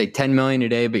 say, 10 million a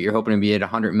day, but you're hoping to be at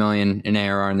 100 million in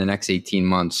ARR in the next 18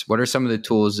 months. What are some of the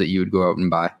tools that you would go out and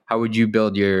buy? How would you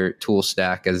build your tool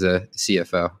stack as a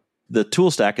CFO? The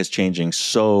tool stack is changing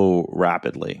so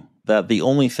rapidly that the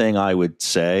only thing I would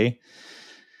say,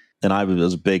 and I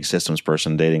was a big systems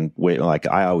person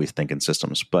I always think in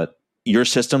systems, but your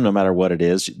system, no matter what it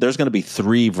is, there's going to be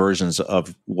 3 versions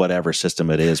of whatever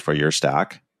system it is for your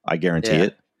stack. I guarantee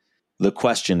it. The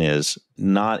question is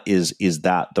not, is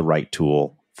that the right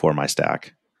tool for my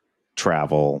stack?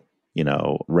 Travel,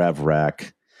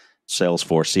 RevRec,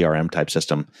 Salesforce, CRM type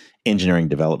system, engineering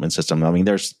development system. I mean,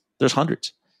 there's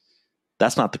hundreds.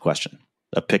 That's not the question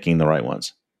of picking the right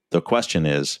ones. The question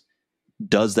is,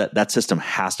 does that system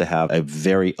has to have a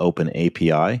very open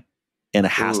API, and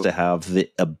it has to have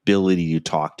the ability to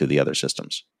talk to the other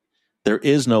systems. There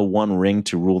is no one ring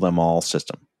to rule them all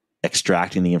system.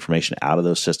 Extracting the information out of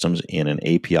those systems in an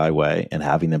API way and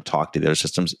having them talk to the other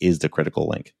systems is the critical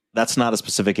link. That's not a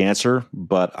specific answer,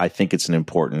 but I think it's an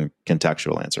important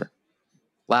contextual answer.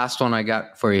 Last one I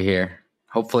got for you here.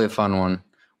 Hopefully a fun one.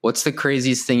 What's the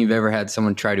craziest thing you've ever had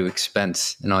someone try to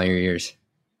expense in all your years?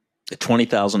 A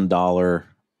 $20,000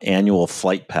 annual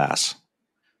flight pass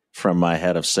from my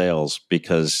head of sales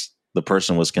because the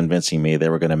person was convincing me they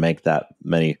were going to make that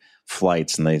many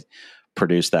flights, and they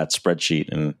produced that spreadsheet,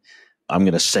 and I'm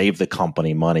going to save the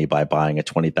company money by buying a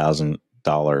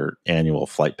 $20,000 annual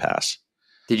flight pass.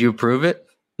 Did you approve it?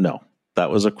 No, that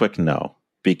was a quick no,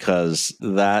 because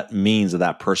that means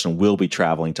that person will be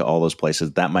traveling to all those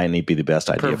places. That might not be the best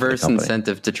idea. Perverse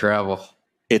incentive to travel.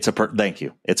 Thank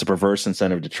you. It's a perverse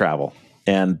incentive to travel.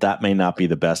 And that may not be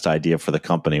the best idea for the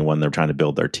company when they're trying to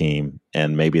build their team.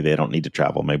 And maybe they don't need to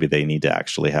travel. Maybe they need to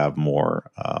actually have more,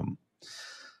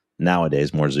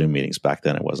 nowadays, more Zoom meetings. Back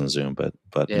then it wasn't Zoom, but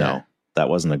no, that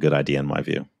wasn't a good idea in my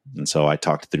view. And so I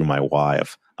talked through my why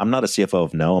of, I'm not a CFO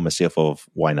of no, I'm a CFO of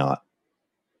why not?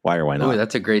 Why or why not? Oh,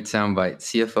 that's a great soundbite.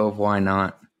 CFO of why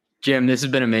not? Jim, this has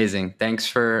been amazing. Thanks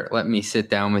for letting me sit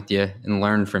down with you and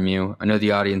learn from you. I know the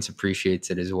audience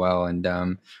appreciates it as well.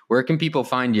 And where can people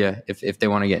find you if they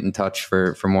want to get in touch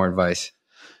for more advice?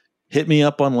 Hit me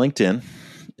up on LinkedIn.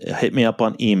 Hit me up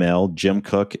on email,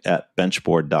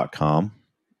 jimcook@benchboard.com.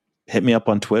 Hit me up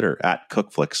on Twitter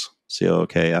 @Cookflix,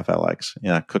 COOKFLX.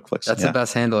 Yeah, Cookflix. That's the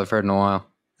best handle I've heard in a while.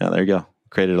 Yeah, there you go.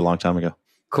 Created a long time ago.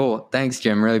 Cool. Thanks,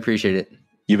 Jim. Really appreciate it.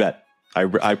 You bet.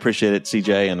 I appreciate it,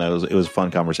 CJ, and it was a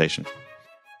fun conversation.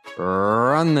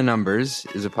 Run the Numbers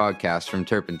is a podcast from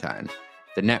Turpentine,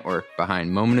 the network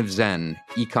behind Moment of Zen,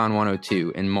 Econ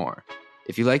 102, and more.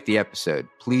 If you like the episode,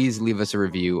 please leave us a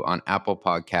review on Apple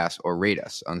Podcasts or rate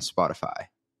us on Spotify.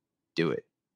 Do it.